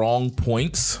strong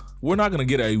points. We're not going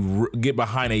to get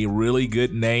behind a really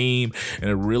good name and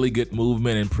a really good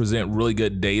movement and present really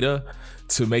good data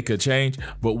to make a change.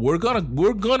 But we're gonna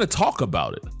talk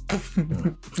about it.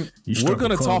 We're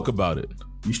gonna talk about it.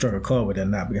 you struck a chord with that,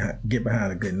 not get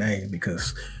behind a good name,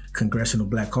 because Congressional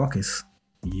Black Caucus,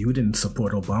 you didn't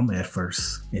support Obama at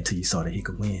first until you saw that he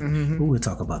could win. Mm-hmm. We'll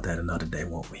talk about that another day,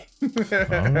 won't we?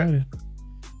 All right.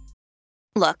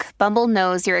 Look, Bumble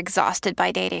knows you're exhausted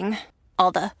by dating.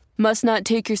 All the must not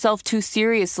take yourself too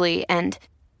seriously and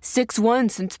 6'1"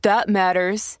 since that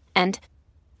matters. And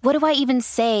what do I even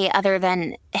say other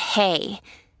than hey?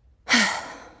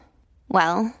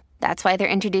 Well, that's why they're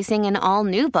introducing an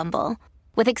all-new Bumble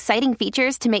with exciting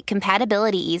features to make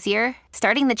compatibility easier,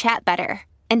 starting the chat better,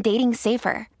 and dating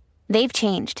safer. They've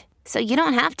changed, so you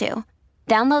don't have to.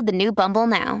 Download the new Bumble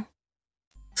now.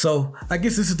 So I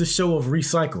guess this is the show of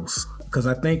recycles, because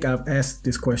I think I've asked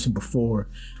this question before,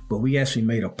 but we actually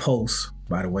made a post.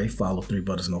 By the way, follow 3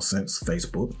 Brothers No Sense,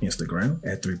 Facebook, Instagram,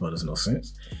 at 3 Brothers No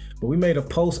Sense. But we made a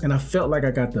post, and I felt like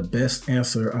I got the best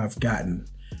answer I've gotten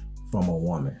from a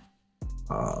woman.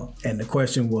 And the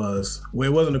question was, well,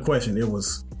 it wasn't a question. It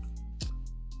was,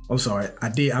 I'm sorry,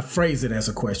 I phrased it as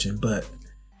a question, but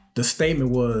the statement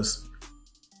was,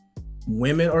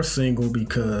 women are single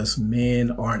because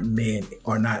men are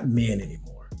not men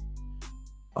anymore.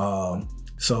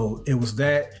 So it was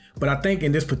that, but I think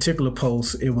in this particular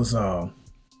post, it was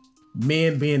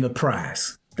men being the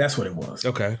prize. That's what it was.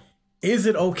 Okay. Is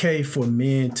it okay for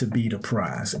men to be the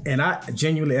prize? And I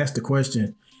genuinely asked the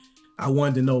question. I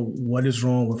wanted to know what is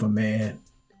wrong with a man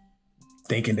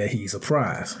thinking that he's a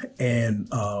prize. And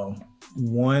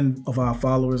one of our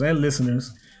followers and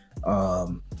listeners, I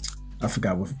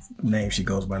forgot what name she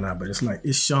goes by now, but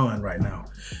it's Sean right now.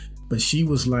 But she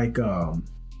was like,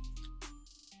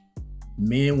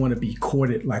 men want to be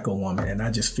courted like a woman. And I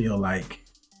just feel like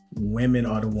women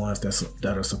are the ones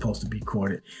that are supposed to be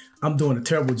courted. I'm doing a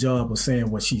terrible job of saying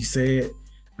what she said.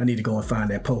 I need to go and find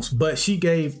that post. But she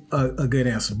gave a good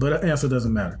answer. But her answer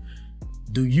doesn't matter.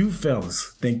 Do you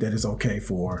fellas think that it's okay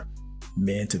for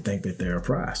men to think that they're a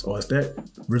prize? Or is that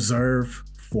reserved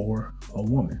for a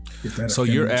woman? So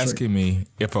you're asking me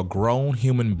if a grown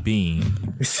human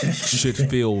being should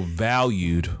feel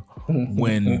valued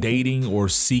when dating or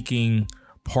seeking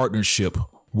partnership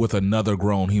with another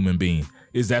grown human being.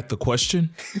 Is that the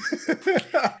question?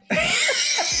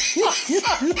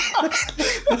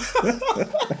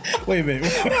 Wait a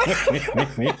minute.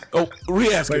 Oh,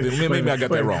 re-ask it. Maybe I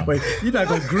got that wrong. Wait, you're not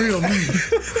going to grill me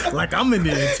like I'm in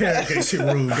the interrogation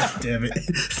room, goddammit.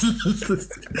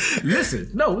 Listen.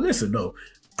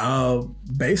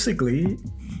 Basically,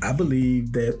 I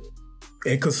believe that,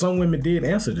 because some women did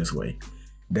answer this way,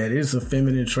 that is a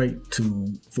feminine trait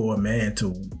for a man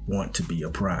to want to be a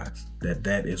prize.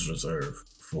 That is reserved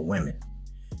for women.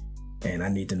 And I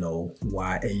need to know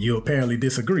why. And you apparently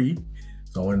disagree.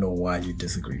 So I want to know why you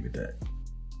disagree with that.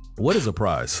 What is a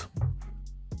prize?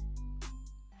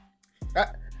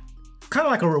 Kind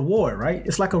of like a reward, right?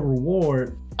 It's like a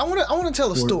reward. I want to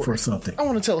tell a story for something. I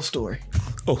want to tell a story.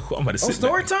 Oh, I'm going to sit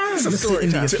story time? It's a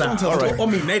story time. All right. I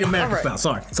mean, Native American style.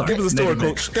 Sorry. Give us a story,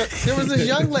 Coach. There was this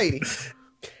young lady,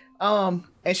 and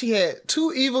she had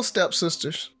 2 evil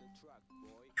stepsisters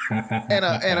and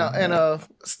a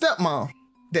stepmom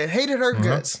that hated her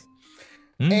guts.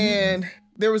 Mm-hmm. And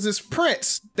there was this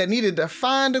prince that needed to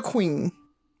find a queen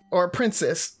or a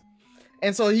princess.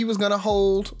 And so he was going to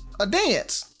hold a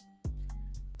dance.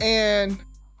 And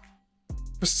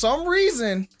for some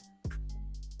reason,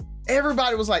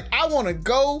 everybody was like, I want to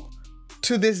go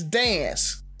to this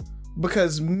dance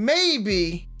because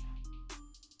maybe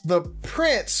the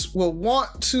prince will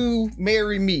want to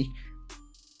marry me.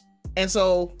 And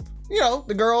so,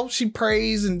 the girl, she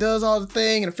prays and does all the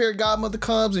thing, and the fairy godmother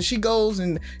comes and she goes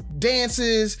and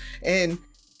dances, and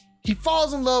he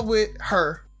falls in love with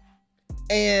her.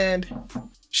 And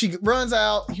she runs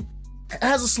out, he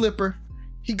has a slipper,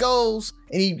 he goes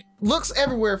and he looks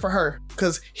everywhere for her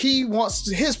because he wants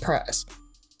his prize.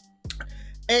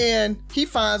 And he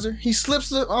finds her, he slips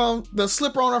the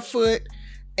slipper on her foot,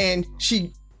 and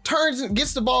she turns and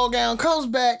gets the ball gown, comes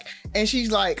back, and she's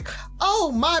like,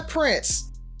 oh, my prince.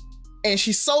 And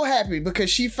she's so happy because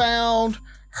she found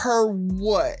her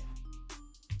what?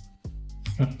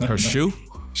 Her shoe?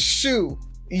 Shoe.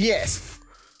 Yes.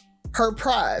 Her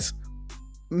prize.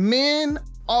 Men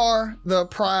are the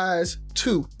prize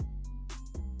too.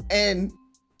 And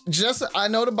just, I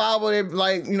know the Bible,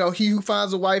 like, he who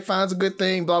finds a wife finds a good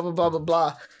thing, blah, blah, blah, blah,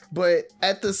 blah. But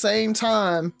at the same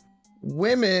time,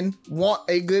 women want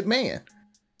a good man.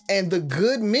 And the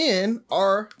good men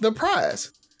are the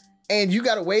prize. And you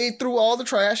got to wade through all the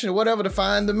trash and whatever to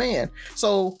find the man.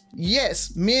 So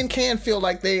yes, men can feel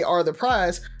like they are the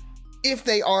prize, if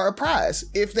they are a prize,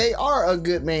 if they are a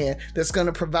good man that's going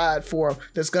to provide for him,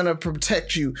 that's going to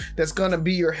protect you, that's going to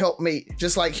be your helpmate,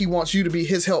 just like he wants you to be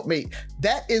his helpmate.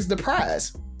 That is the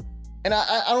prize. And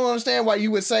I don't understand why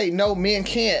you would say, no, men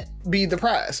can't be the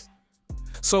prize.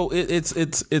 So it's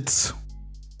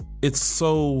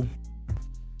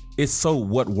so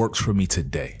what works for me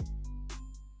today.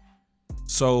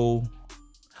 So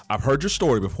I've heard your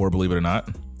story before, believe it or not.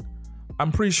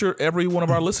 I'm pretty sure every one of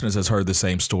our listeners has heard the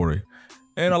same story.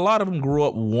 And a lot of them grew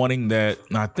up wanting that.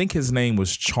 I think his name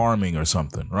was Charming or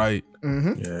something, right?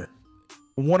 Mm-hmm. Yeah.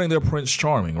 Wanting their Prince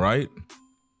Charming, right?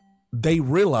 They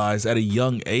realized at a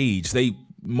young age, a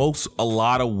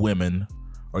lot of women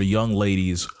or young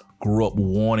ladies grew up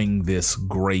wanting this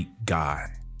great guy.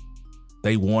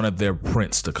 They wanted their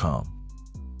prince to come.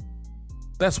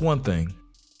 That's one thing.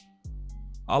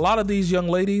 A lot of these young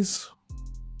ladies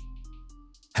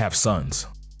have sons.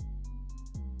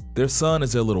 Their son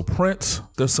is their little prince.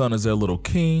 Their son is their little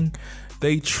king.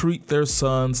 They treat their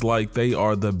sons like they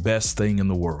are the best thing in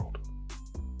the world.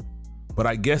 But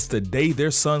I guess the day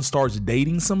their son starts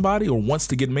dating somebody or wants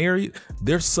to get married,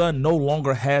 their son no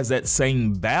longer has that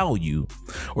same value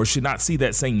or should not see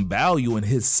that same value in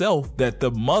himself that the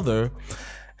mother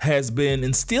has been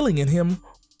instilling in him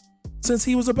since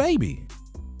he was a baby.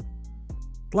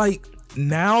 Like,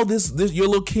 now this your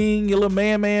little king, your little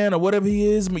man or whatever he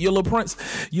is, your little prince,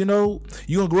 you know,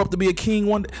 you're gonna grow up to be a king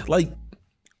one day. Like,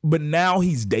 but now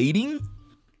he's dating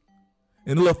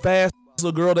and a little fast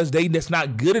little girl that's dating that's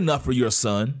not good enough for your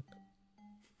son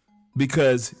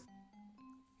because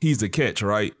he's a catch,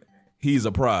 right? He's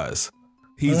a prize.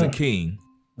 He's a king.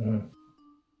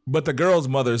 But the girl's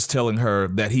mother's telling her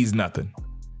that he's nothing.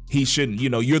 He shouldn't, you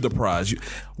know, you're the prize.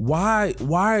 Why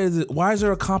is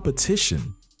there a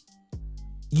competition?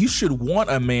 You should want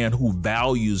a man who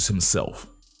values himself.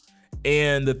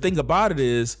 And the thing about it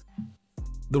is,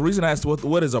 the reason I asked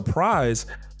what is a prize,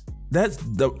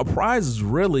 a prize is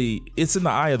really, it's in the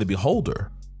eye of the beholder.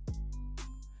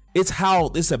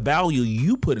 It's a value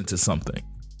you put into something.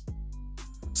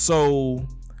 So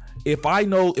if I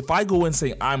go and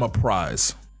say I'm a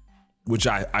prize, which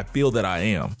I feel that I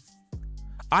am,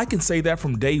 I can say that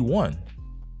from day one.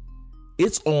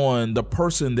 It's on the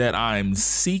person that I'm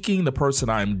seeking, the person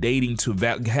I'm dating to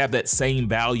have that same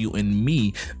value in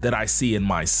me that I see in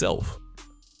myself.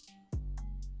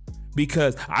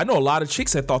 Because I know a lot of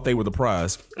chicks that thought they were the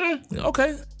prize.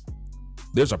 Okay,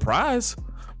 there's a prize,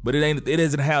 but it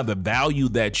doesn't have the value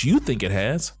that you think it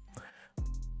has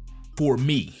for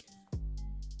me.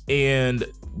 And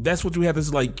that's what we have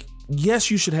is like, yes,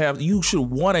 you should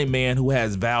want a man who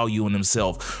has value in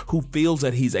himself, who feels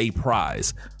that he's a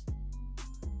prize.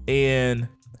 And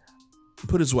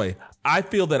put it this way, I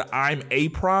feel that I'm a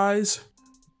prize.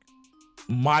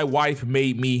 My wife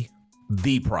made me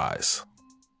the prize.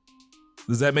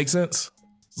 Does that make sense?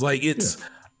 It's like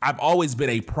I've always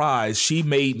been a prize. She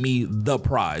made me the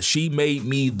prize. She made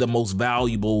me the most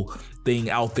valuable thing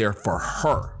out there for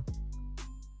her.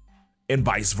 And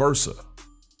vice versa.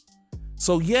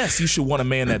 So yes, you should want a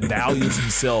man that values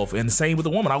himself, and the same with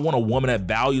a woman. I want a woman that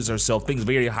values herself, thinks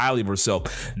very highly of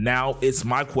herself. Now it's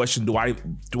my question: do I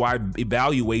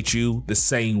evaluate you the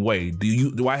same way?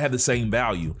 Do I have the same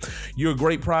value? You're a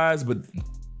great prize, but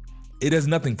it does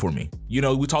nothing for me. You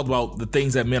know, we talked about the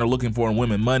things that men are looking for in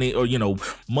women: money, or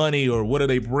money, or what do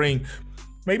they bring?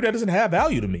 Maybe that doesn't have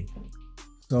value to me.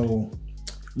 So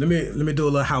let me do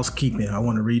a little housekeeping. I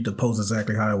want to read the post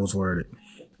exactly how it was worded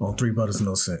on Three Brothers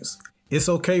No Sense. It's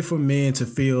okay for men to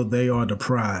feel they are the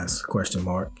prize, ?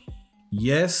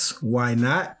 Yes, why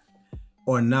not?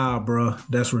 Or nah, bruh,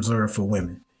 that's reserved for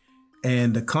women.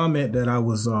 And the comment that I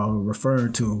was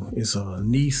referring to is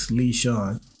niece Lee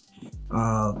Sean.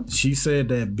 She said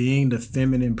that being the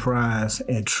feminine prize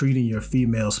and treating your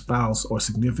female spouse or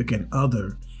significant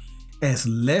other as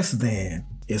less than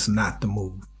is not the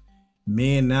move.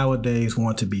 Men nowadays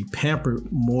want to be pampered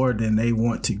more than they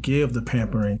want to give the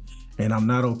pampering, and I'm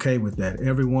not okay with that.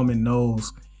 Every woman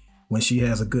knows when she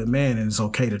has a good man, and it's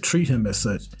okay to treat him as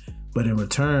such. But in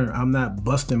return, I'm not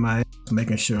busting my ass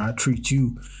making sure I treat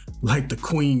you like the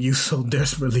queen you so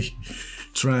desperately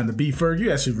trying to be. Ferg,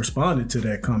 you actually responded to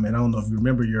that comment. I don't know if you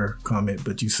remember your comment,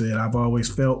 but you said, I've always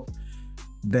felt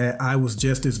that I was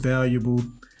just as valuable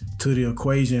to the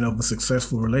equation of a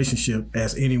successful relationship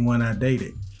as anyone I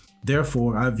dated.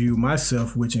 Therefore, I view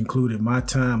myself, which included my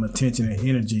time, attention, and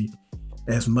energy,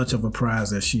 as much of a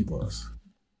prize as she was.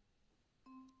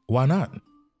 Why not?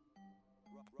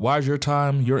 Why is your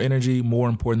time, your energy more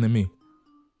important than me?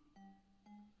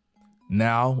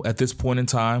 Now, at this point in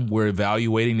time, we're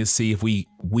evaluating to see if we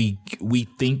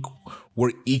think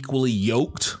we're equally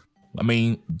yoked I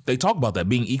mean, they talk about that,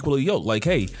 being equally yoked. Like,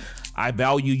 hey, I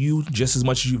value you just as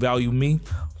much as you value me.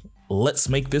 Let's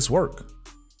make this work.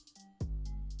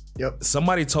 Yep.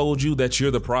 Somebody told you that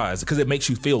you're the prize because it makes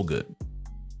you feel good.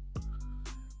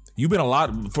 You've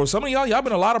been for some of y'all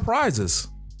been a lot of prizes.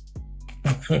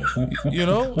 You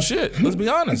know, shit, let's be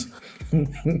honest.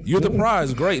 You're the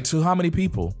prize. Great. To how many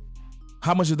people?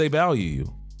 How much do they value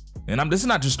you? And this is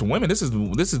not just women. This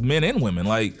is men and women.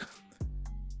 Like,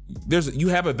 you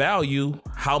have a value.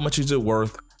 How much is it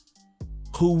worth?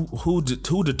 Who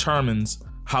determines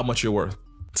how much you're worth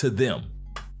to them?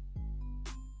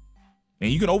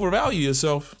 And you can overvalue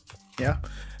yourself. Yeah.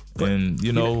 And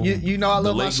you know I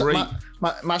love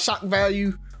my shock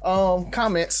value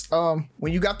comments.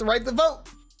 When you got the right to vote,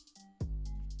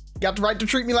 got the right to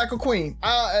treat me like a queen.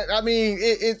 I mean,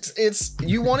 it's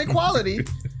you want equality.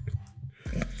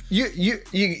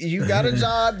 You got a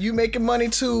job, you making money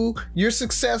too, you're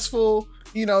successful,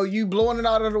 you know, you blowing it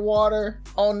out of the water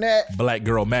on that black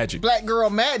girl magic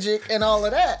and all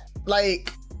of that.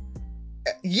 Like,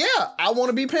 yeah, I want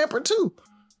to be pampered too.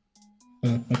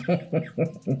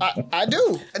 I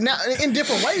do. Now, in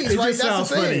different ways, it right? Just That's sounds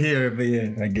the thing. funny here, but yeah,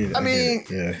 I get it. I mean,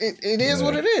 it is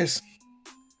what it is.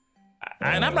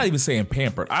 And I'm not even saying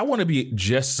pampered. I want to be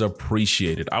just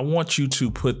appreciated. I want you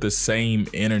to put the same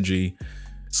energy.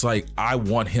 It's like, I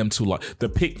want him to like the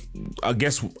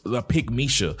pick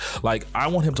Misha. Like, I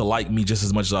want him to like me just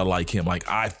as much as I like him. Like,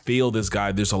 I feel this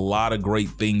guy, there's a lot of great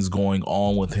things going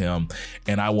on with him,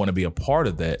 and I want to be a part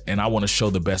of that. And I want to show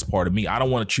the best part of me. I don't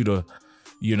want you to,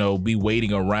 you know, be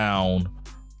waiting around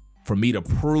for me to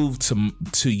prove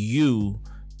to you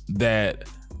that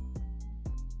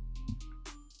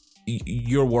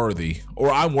you're worthy,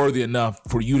 or I'm worthy enough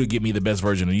for you to give me the best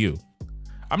version of you.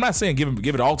 I'm not saying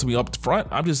give it all to me up front.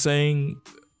 I'm just saying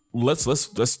let's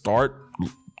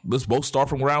both start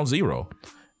from ground zero.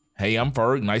 Hey, I'm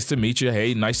Ferg. Nice to meet you.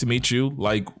 Hey, nice to meet you.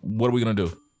 Like, what are we gonna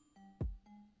do?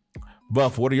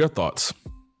 Buff, what are your thoughts?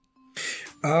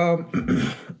 I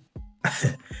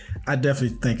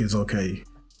definitely think it's okay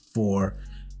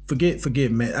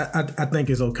forget men. I think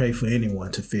it's okay for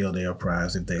anyone to feel they're a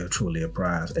prize if they are truly a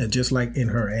prize. And just like in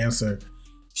her answer,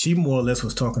 she more or less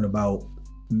was talking about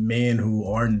men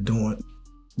who aren't doing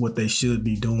what they should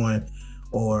be doing,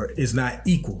 or is not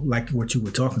equal, like what you were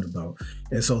talking about.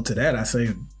 And so to that, I say,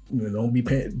 you know,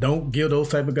 don't give those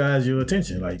type of guys your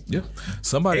attention. Like, yeah,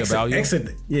 somebody about you. Exit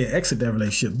that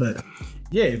relationship. But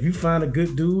yeah, if you find a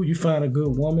good dude, you find a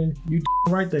good woman, you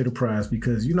right there the prize,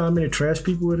 because you know how many trash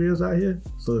people it is out here.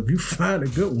 So if you find a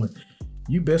good one,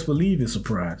 you best believe it's a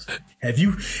prize. Have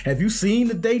you seen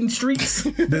the dating streets?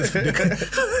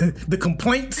 The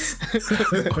complaints?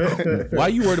 Why are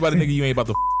you worried about a nigga you ain't about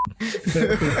to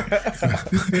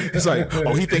It's like,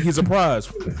 oh, he think he's a prize.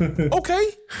 Okay.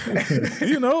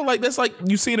 You know, like, that's like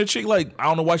you seeing a chick, like, I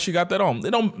don't know why she got that on.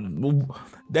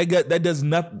 That does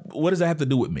not, what does that have to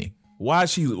do with me? Why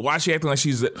is she acting like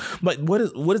she's like, what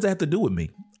does that have to do with me?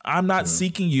 I'm not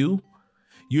seeking you.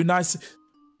 You're not.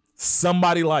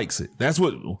 Somebody likes it. That's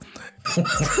what, you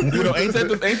know, ain't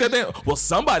that? Well,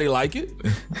 somebody like it.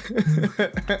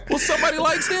 Well, somebody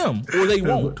likes him, or they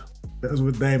won't. That's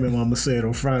what Damon Mama said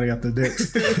on Friday After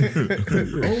Next.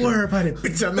 Don't worry about it,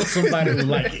 bitch. I know somebody will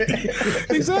like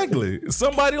it. Exactly.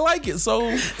 Somebody like it. So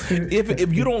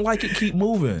if you don't like it, keep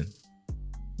moving.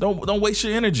 Don't waste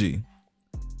your energy.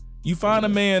 You find a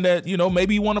man that, you know,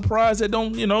 maybe you want a prize that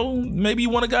don't, you know, maybe you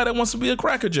want a guy that wants to be a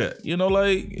crackerjack. You know,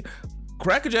 like,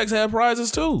 crackerjacks have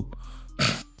prizes too.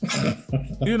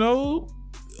 You know,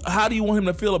 how do you want him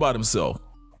to feel about himself?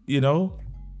 You know?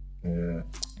 Yeah.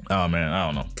 Oh man, I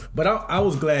don't know. But I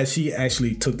was glad she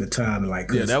actually took the time to,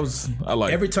 like, yeah, that was, I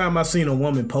like every time I seen a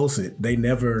woman post it, they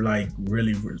never like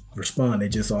really respond. They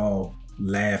just all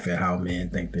laugh at how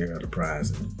men think they're the prize,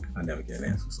 and I never get an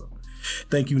answer. So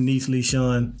thank you, Niece Lee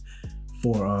Sean,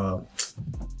 for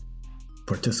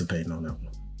participating on that one.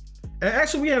 And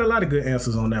actually, we had a lot of good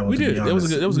answers on that one. We did. It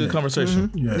was a good conversation.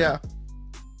 Mm-hmm. Yeah.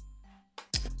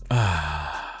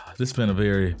 This has been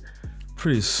a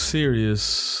pretty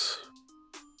serious.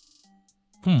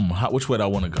 Which way do I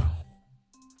want to go?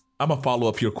 I'm gonna follow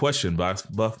up your question, Buff.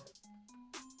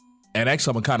 And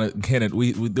actually, I'm kind of hinted.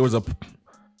 There was a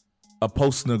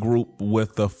post in the group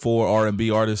with the 4 R&B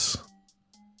artists.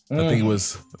 I think it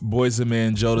was Boyz II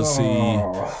Men,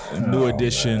 Jodeci, New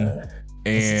Edition,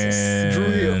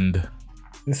 and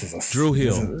Drew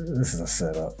Hill. This is a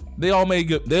setup. They all made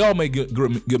good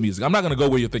music. I'm not gonna go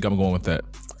where you think I'm going with that.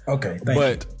 Okay,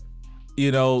 but you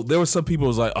know, there were some people who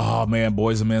was like, oh man,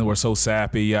 Boyz II Men were so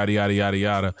sappy, yada yada yada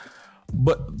yada.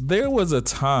 But there was a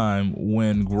time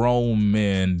when grown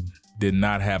men did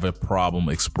not have a problem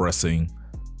expressing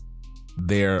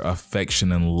their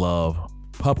affection and love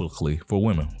publicly for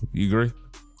women. You agree?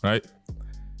 Right?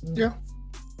 Yeah.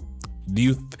 Do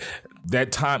you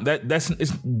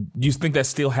you think that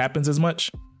still happens as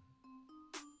much?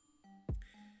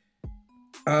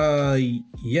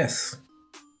 Yes.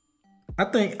 I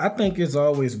think it's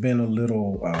always been a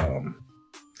little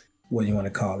what do you want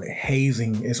to call it?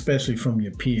 Hazing, especially from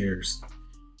your peers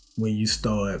when you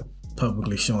start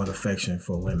publicly showing affection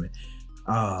for women.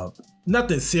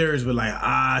 Nothing serious, but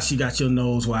like, she got your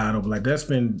nose wide open. Like that's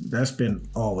been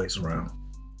always around.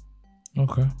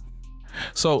 Okay.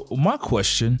 So my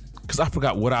question, because I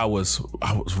forgot what I was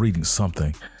reading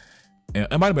something, and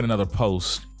it might have been another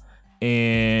post,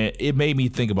 and it made me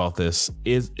think about this.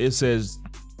 It says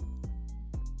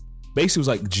basically it was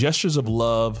like gestures of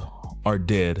love are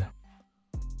dead.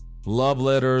 Love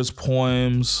letters,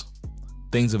 poems,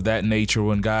 things of that nature.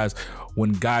 When guys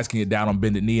can get down on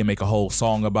bended knee and make a whole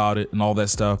song about it and all that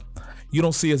stuff, you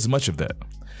don't see as much of that.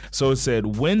 So it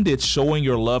said, when did showing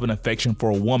your love and affection for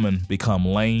a woman become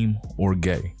lame or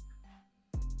gay?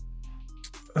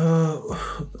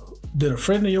 Did a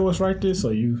friend of yours write this,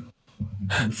 or you?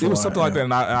 It was something like that,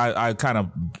 and I kind of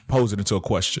posed it into a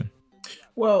question.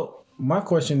 Well, my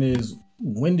question is,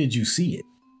 when did you see it?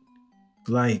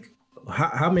 Like,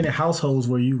 how many households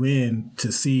were you in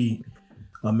to see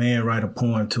a man write a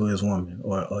poem to his woman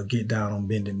or get down on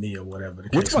bended knee or whatever?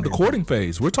 We're talking about the courting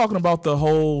phase. We're talking about the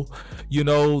whole,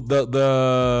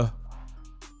 the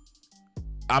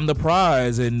I'm the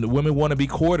prize and women want to be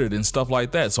courted and stuff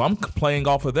like that. So I'm playing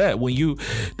off of that. When you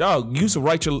used to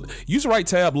write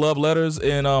tab love letters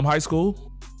in high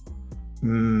school?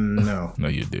 No. No,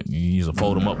 you didn't. You used to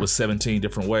fold them up with 17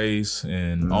 different ways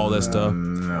and all that stuff.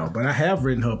 No, but I have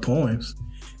written her poems.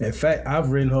 In fact, I've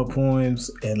written her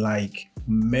poems and like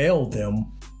mailed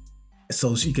them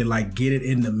so she can like get it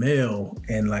in the mail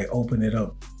and like open it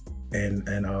up and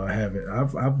have it.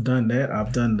 I've done that.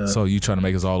 I've done the. So you trying to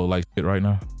make us all look like shit right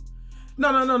now?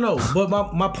 No.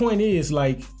 But my point is,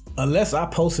 like, unless I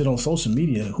post it on social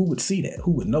media, who would see that?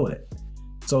 Who would know that?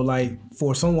 So like,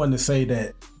 for someone to say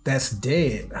that that's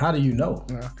dead, how do you know?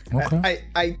 Okay.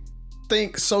 I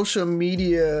think social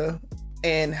media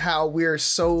and how we're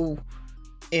so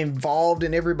involved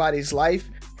in everybody's life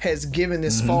has given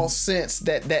this false sense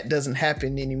that doesn't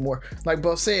happen anymore. Like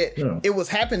Buff said, It was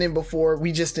happening before,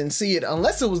 we just didn't see it,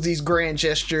 unless it was these grand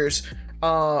gestures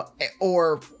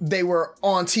or they were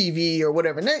on TV or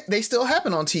whatever. And they still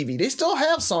happen on TV. They still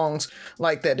have songs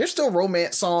like that. There's still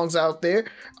romance songs out there.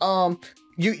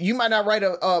 You might not write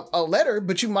a letter,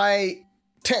 but you might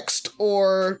text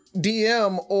or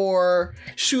DM or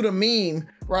shoot a meme,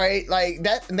 right? Like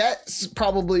that's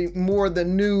probably more the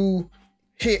new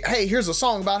hit. Hey, here's a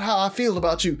song about how I feel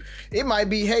about you. It might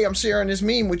be, hey, I'm sharing this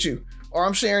meme with you, or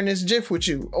I'm sharing this GIF with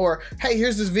you, or hey,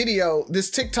 here's this video,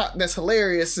 this TikTok that's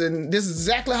hilarious, and this is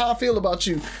exactly how I feel about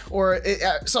you. Or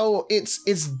so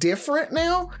it's different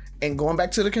now. And going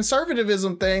back to the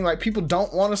conservatism thing, like people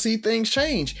don't want to see things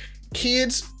change.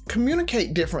 Kids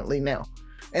communicate differently now.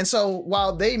 And so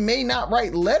while they may not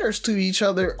write letters to each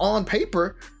other on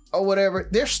paper or whatever,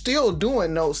 they're still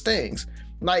doing those things.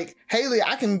 Like Haley,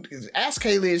 I can ask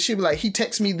Haley and she'll be like, he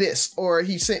texted me this, or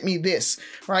he sent me this,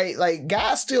 right? Like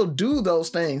guys still do those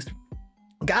things.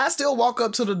 Guys still walk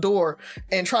up to the door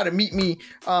and try to meet me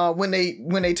when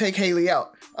they take Haley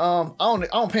out. I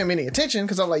don't pay him any attention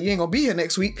because I'm like, you ain't gonna be here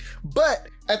next week. But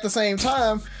at the same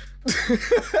time,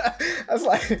 I was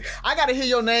like, I gotta hear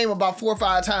your name about 4 or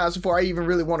 5 times before I even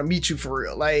really want to meet you for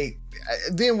real. Like,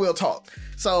 then we'll talk.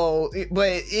 So,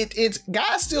 it's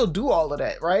guys still do all of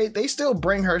that, right? They still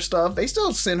bring her stuff. They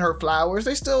still send her flowers.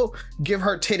 They still give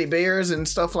her teddy bears and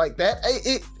stuff like that.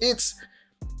 It's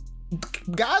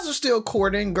guys are still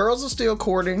courting, girls are still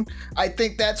courting. I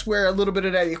think that's where a little bit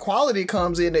of that equality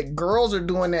comes in, that girls are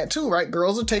doing that too, right?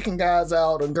 Girls are taking guys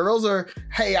out, and girls are,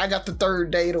 hey, I got the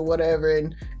third date or whatever.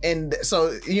 And so,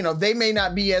 they may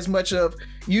not be as much of,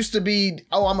 used to be,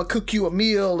 oh, I'm gonna cook you a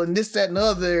meal and this, that, and the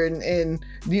other. And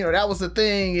that was the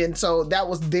thing. And so that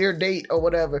was their date or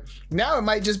whatever. Now it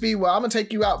might just be, well, I'm gonna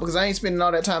take you out because I ain't spending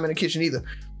all that time in the kitchen either,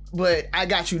 but I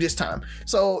got you this time.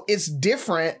 So it's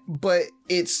different, but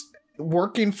it's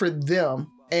working for them.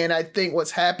 And I think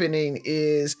what's happening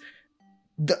is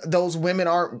those women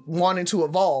aren't wanting to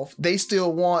evolve. They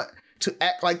still want to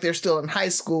act like they're still in high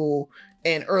school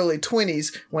and early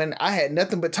 20s when I had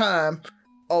nothing but time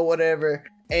or whatever.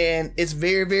 And it's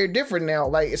very, very different now.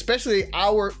 Like, especially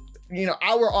our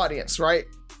audience, right?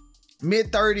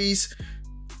 Mid 30s,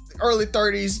 early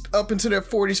 30s, up into their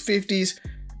 40s, 50s.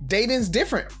 Dating's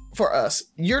different for us.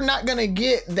 You're not going to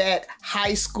get that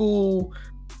high school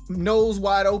nose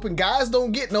wide open. Guys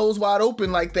don't get nose wide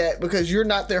open like that because you're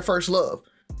not their first love.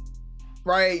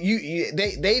 Right?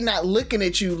 They not looking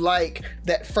at you like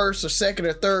that first or second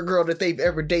or third girl that they've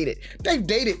ever dated. They've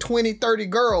dated 20, 30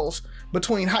 girls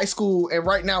between high school and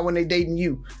right now when they dating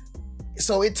you.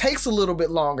 So it takes a little bit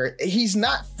longer. He's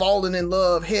not falling in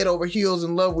love, head over heels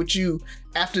in love with you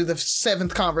after the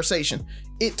 7th conversation.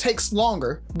 It takes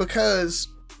longer because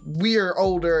we are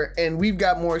older and we've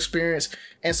got more experience.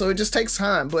 And so it just takes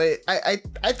time. But I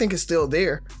think it's still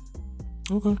there.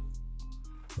 Okay.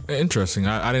 Interesting.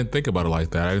 I didn't think about it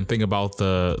like that. I didn't think about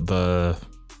the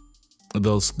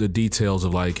details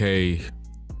of like, hey,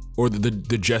 or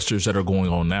the gestures that are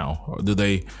going on now. Or do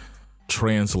they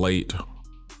translate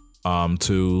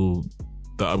to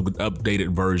the updated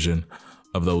version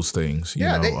of those things? You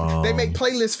know? They make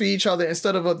playlists for each other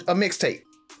instead of a mixtape.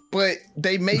 But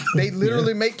they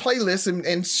literally make playlists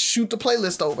and shoot the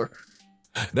playlist over.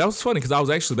 That was funny because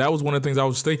that was one of the things I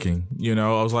was thinking. You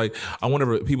know, I was like, I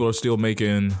wonder if people are still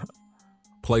making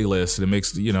playlists and it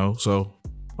makes, you know, so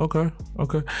okay.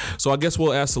 So I guess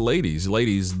we'll ask the ladies.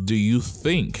 Ladies, do you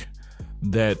think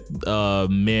that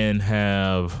men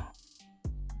have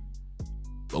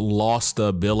lost the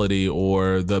ability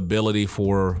or the ability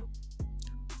for,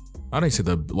 I didn't say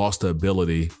lost the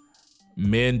ability.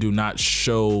 Men do not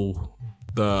show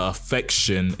the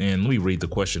affection. And let me read the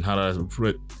question.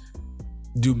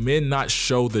 Do men not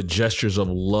show the gestures of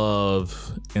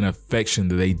love and affection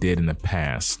that they did in the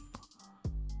past?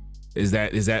 Is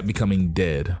that becoming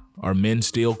dead? Are men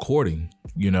still courting?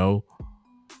 You know,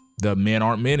 the men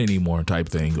aren't men anymore type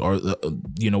thing. Or,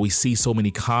 you know, we see so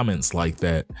many comments like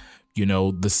that. You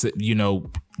know,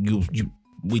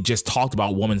 we just talked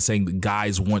about women saying that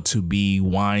guys want to be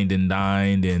wined and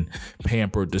dined and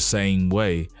pampered the same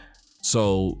way.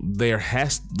 So I'm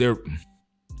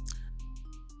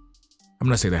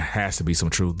going to say there has to be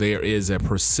some truth. There is a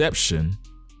perception.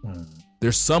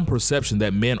 There's some perception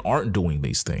that men aren't doing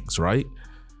these things, right?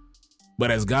 But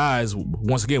as guys,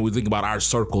 once again, we think about our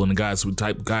circle and the guys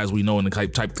we know and the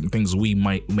type of things we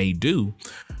may do.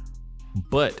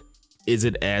 But is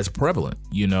it as prevalent?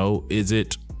 You know, is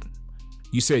it?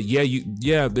 You said,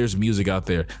 there's music out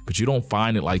there, but you don't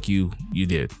find it like you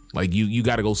did. Like you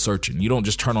got to go searching. You don't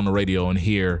just turn on the radio and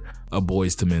hear a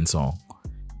Boyz II Men song.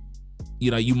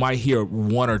 You know, you might hear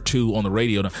one or two on the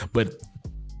radio, but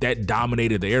that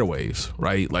dominated the airwaves,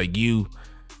 right? Like you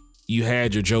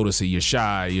had your Jodeci, your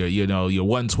Shy, your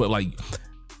 112, like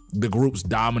the groups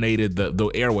dominated the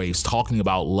airwaves talking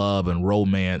about love and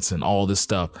romance and all this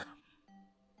stuff.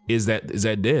 Is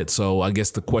that dead? So I guess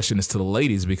the question is to the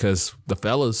ladies, because the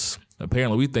fellas,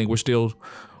 apparently we think we're still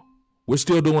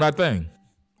doing our thing.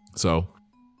 So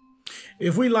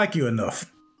if we like you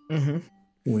enough,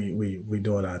 we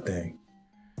doing our thing.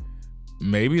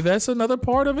 Maybe that's another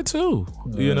part of it too.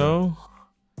 You know,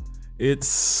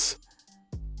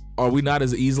 are we not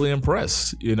as easily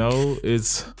impressed? You know,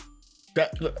 it's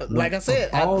that, like I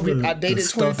said, I dated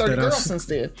 20, 30 girls since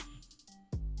then.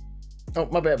 Oh,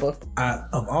 my bad, bro.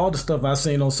 Of all the stuff I've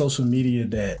seen on social media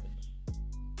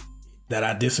that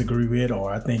I disagree with or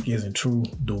I think isn't true,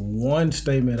 the one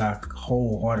statement I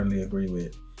wholeheartedly agree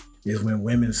with is when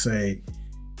women say,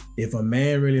 if a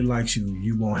man really likes you,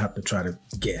 you won't have to try to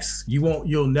guess.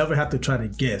 You'll never have to try to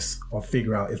guess or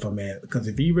figure out if a man, because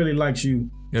if he really likes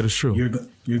you, that is true.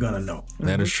 You're gonna know.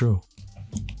 That is true.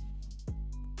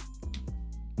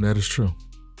 That is true.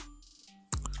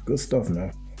 Good stuff,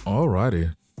 man. All righty.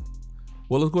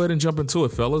 Well, let's go ahead and jump into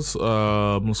it, fellas.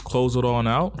 Let's close it on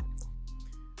out.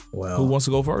 Well, who wants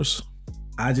to go first?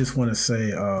 I just want to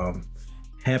say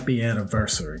happy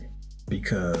anniversary,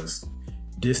 because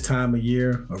this time of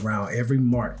year, around every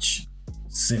March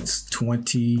since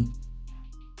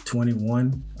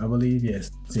 2021, I believe, yes,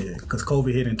 because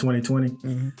COVID hit in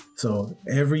 2020. So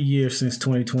every year since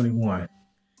 2021,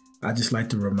 I just like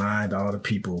to remind all the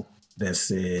people that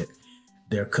said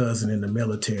their cousin in the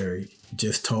military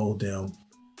just told them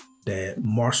that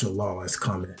martial law is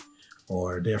coming,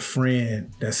 or their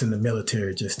friend that's in the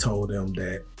military just told them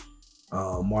that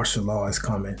martial law is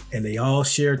coming, and they all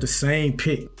shared the same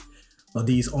pic of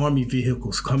these army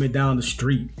vehicles coming down the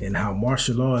street and how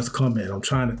martial law is coming. I'm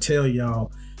trying to tell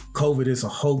y'all, COVID is a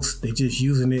hoax. They're just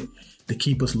using it to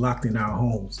keep us locked in our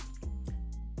homes.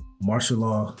 Martial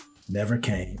law never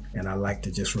came. And I like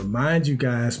to just remind you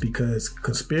guys, because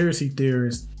conspiracy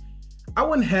theorists, I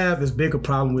wouldn't have as big a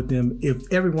problem with them if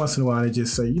every once in a while they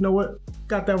just say, you know what,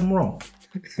 got that one wrong.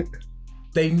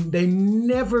 They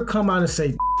never come out and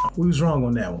say, we was wrong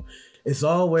on that one. It's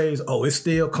always, oh, it's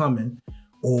still coming,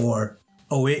 or,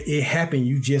 oh, it happened,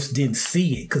 you just didn't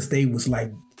see it because they was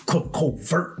like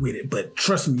covert with it, but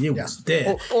trust me, it was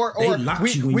there. Or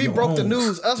we broke the homes.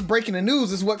 news. Us breaking the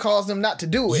news is what caused them not to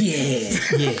do it.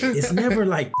 Yeah. It's never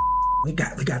like we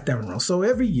got that wrong. So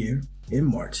every year in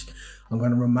March, I'm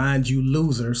gonna remind you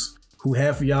losers who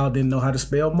half of y'all didn't know how to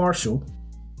spell Marshall.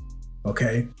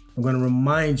 Okay, I'm gonna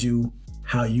remind you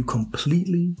how you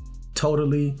completely,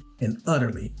 totally, and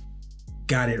utterly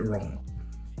got it wrong.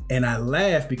 And I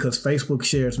laugh because Facebook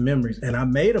shares memories. And I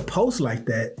made a post like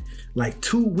that like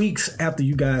 2 weeks after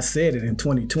you guys said it in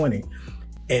 2020.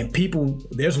 And people,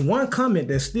 there's one comment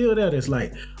that's still there that's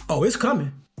like, oh, it's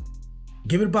coming.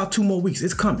 Give it about 2 more weeks.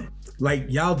 It's coming. Like,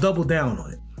 y'all double down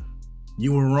on it.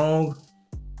 You were wrong.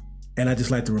 And I just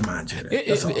like to remind you of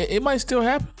that. It might still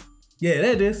happen. Yeah,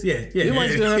 that is. Yeah. It might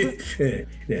still happen.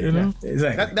 Yeah,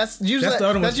 exactly. That's usually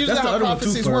how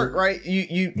prophecies work, right?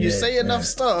 You say enough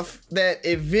stuff that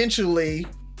eventually,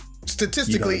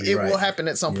 statistically, it will happen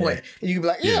at some point. And you can be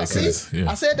like, I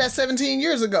said that 17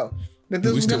 years ago that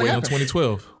this was going to happen. We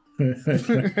still waiting on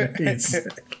 2012.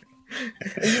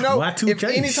 You know, if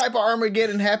any type of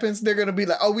Armageddon happens, they're going to be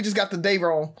like, oh, we just got the day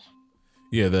wrong.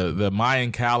 Yeah, the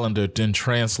Mayan calendar didn't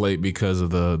translate because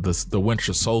of the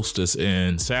winter solstice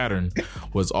in Saturn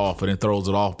was off, and it throws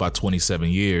it off by 27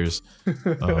 years.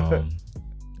 I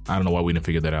don't know why we didn't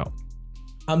figure that out.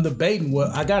 I'm debating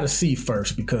what I got to see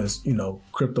first because, you know,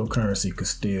 cryptocurrency could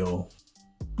still,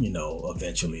 you know,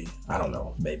 eventually, I don't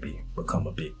know, maybe become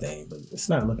a big thing, but it's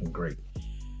not looking great.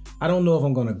 I don't know if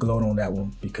I'm going to gloat on that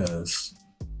one because,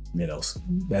 you know,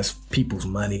 that's people's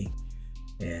money.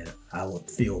 And I would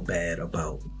feel bad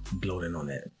about gloating on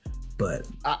that. But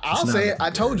I'll say it. I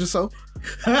told you so.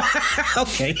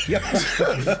 Okay. I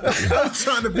was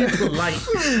trying to be polite.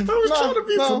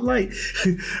 Polite.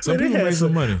 Some people make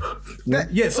some money.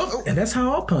 And that's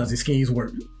how all Ponzi schemes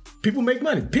work. People make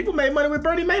money. People made money with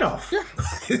Bernie Madoff. Yeah.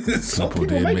 Some people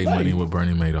did make money with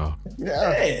Bernie Madoff.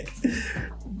 Yeah.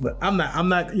 But I'm not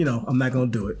gonna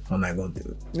do it. I'm not gonna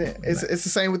do it. Yeah, it's the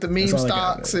same with the meme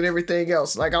stocks and everything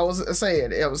else. Like I was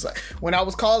saying, it was like when I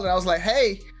was calling, I was like,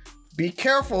 hey, be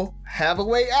careful, have a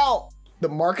way out. The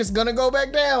market's gonna go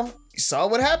back down. You saw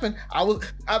what happened. I'm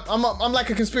like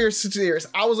a conspiracy theorist.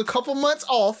 I was a couple months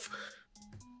off,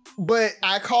 but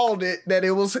I called it that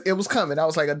it was coming. I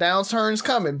was like, a downturn's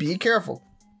coming. Be careful.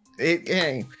 It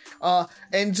came.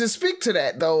 And to speak to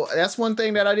that, though, that's one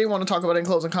thing that I did want to talk about in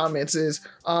closing comments is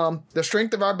the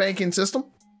strength of our banking system.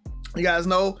 You guys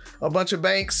know a bunch of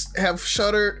banks have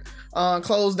shuttered,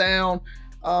 closed down.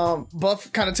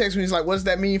 Buff kind of texted me. He's like, what does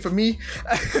that mean for me?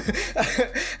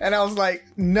 And I was like,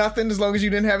 nothing, as long as you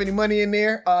didn't have any money in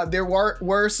there. There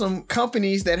were some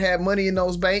companies that had money in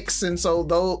those banks, and so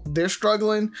though they're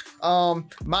struggling.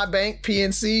 My bank,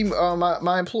 PNC,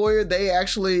 my employer, they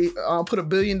actually put $1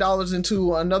 billion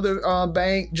into another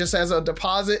bank just as a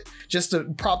deposit, just to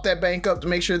prop that bank up to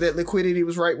make sure that liquidity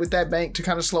was right with that bank to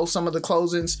kind of slow some of the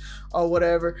closings or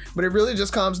whatever. But it really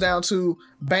just comes down to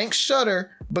banks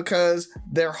shutter because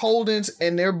their holdings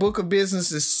and their book of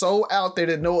business is so out there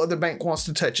that no other bank wants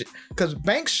to touch it, because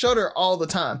banks shutter all the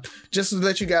time, just to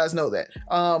let you guys know that.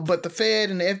 But the Fed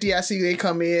and the FDIC, they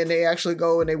come in, they actually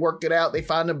go and they work it out. They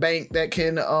find a bank that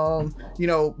can,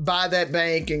 buy that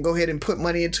bank and go ahead and put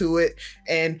money into it.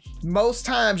 And most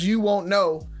times you won't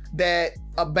know that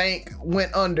a bank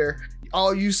went under.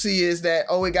 All you see is that,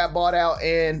 it got bought out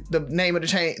and the name of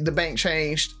the bank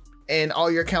changed and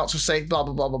all your accounts are safe, blah,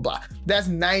 blah, blah, blah, blah. That's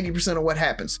 90% of what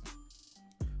happens.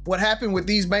 What happened with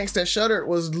these banks that shuttered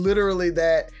was literally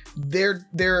that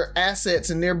their assets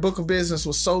and their book of business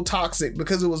was so toxic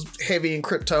because it was heavy in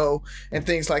crypto and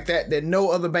things like that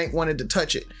no other bank wanted to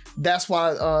touch it. That's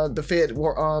why the Fed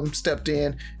stepped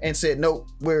in and said, nope,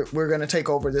 we're going to take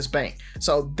over this bank.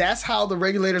 So that's how the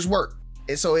regulators work.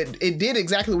 And so it did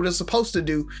exactly what it's supposed to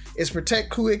do, is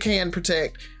protect who it can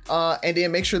protect, and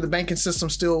then make sure the banking system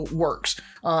still works.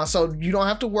 So you don't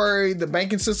have to worry. The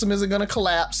banking system isn't going to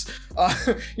collapse.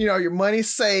 Your money's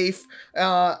safe.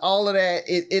 All of that.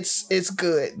 It's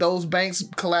good. Those banks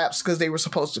collapsed because they were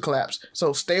supposed to collapse.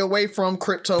 So stay away from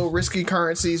crypto, risky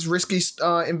currencies, risky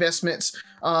investments.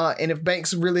 And if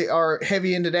banks really are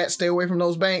heavy into that, stay away from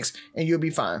those banks and you'll be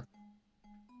fine.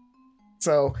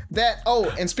 So that,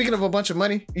 and speaking of a bunch of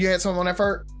money, you had something on that,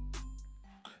 Ferg?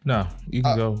 No, you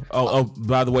can go.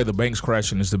 By the way, the banks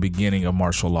crashing is the beginning of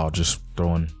martial law. Just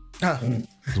throwing.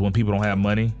 When people don't have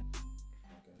money.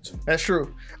 That's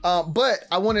true. But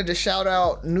I wanted to shout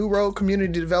out New Road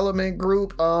Community Development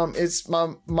Group. It's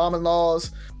my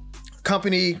mom-in-law's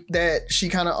company that she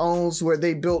kind of owns, where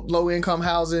they built low-income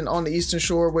housing on the Eastern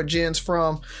Shore where Jen's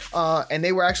from. And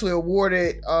they were actually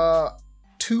awarded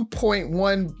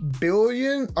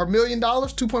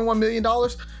 $2.1 million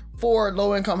for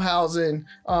low-income housing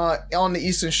on the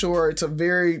Eastern Shore. It's a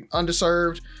very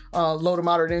underserved, low to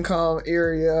moderate income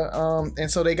area, and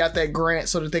so they got that grant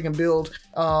so that they can build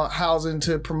housing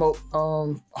to promote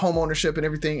home ownership and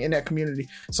everything in that community.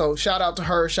 So shout out to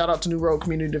her, shout out to New Road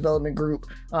Community Development Group.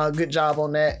 Good job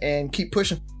on that, and keep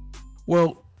pushing.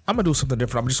 Well, I'm going to do something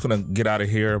different. I'm just going to get out of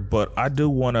here, but I do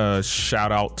want to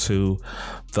shout out to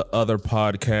the other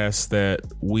podcasts that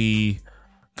we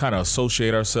kind of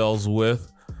associate ourselves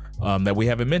with that we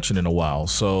haven't mentioned in a while.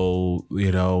 So,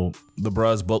 you know, the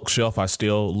Bruh's Bookshelf, I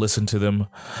still listen to them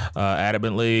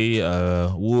adamantly.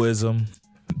 Wooism,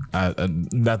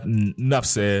 enough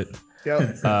said.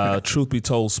 Yep. Truth Be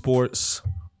Told Sports.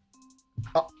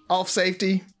 Off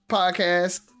Safety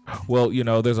podcast. Well, you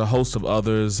know, there's a host of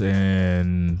others,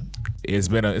 and it's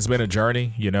been a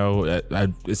journey. You know,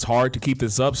 it's hard to keep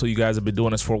this up. So you guys have been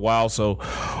doing this for a while. So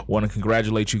want to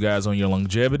congratulate you guys on your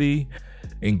longevity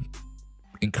and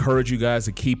encourage you guys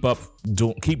to keep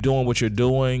doing what you're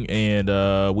doing.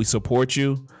 And we support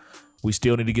you. We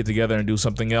still need to get together and do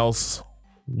something else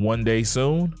one day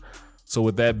soon. So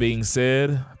with that being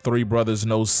said, Three Brothers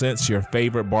No Sense, your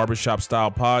favorite barbershop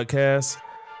style podcast.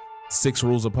 6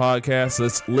 rules of podcast.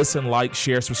 Let's listen, like,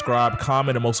 share, subscribe,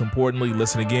 comment, and most importantly,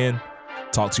 listen again.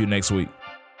 Talk to you next week.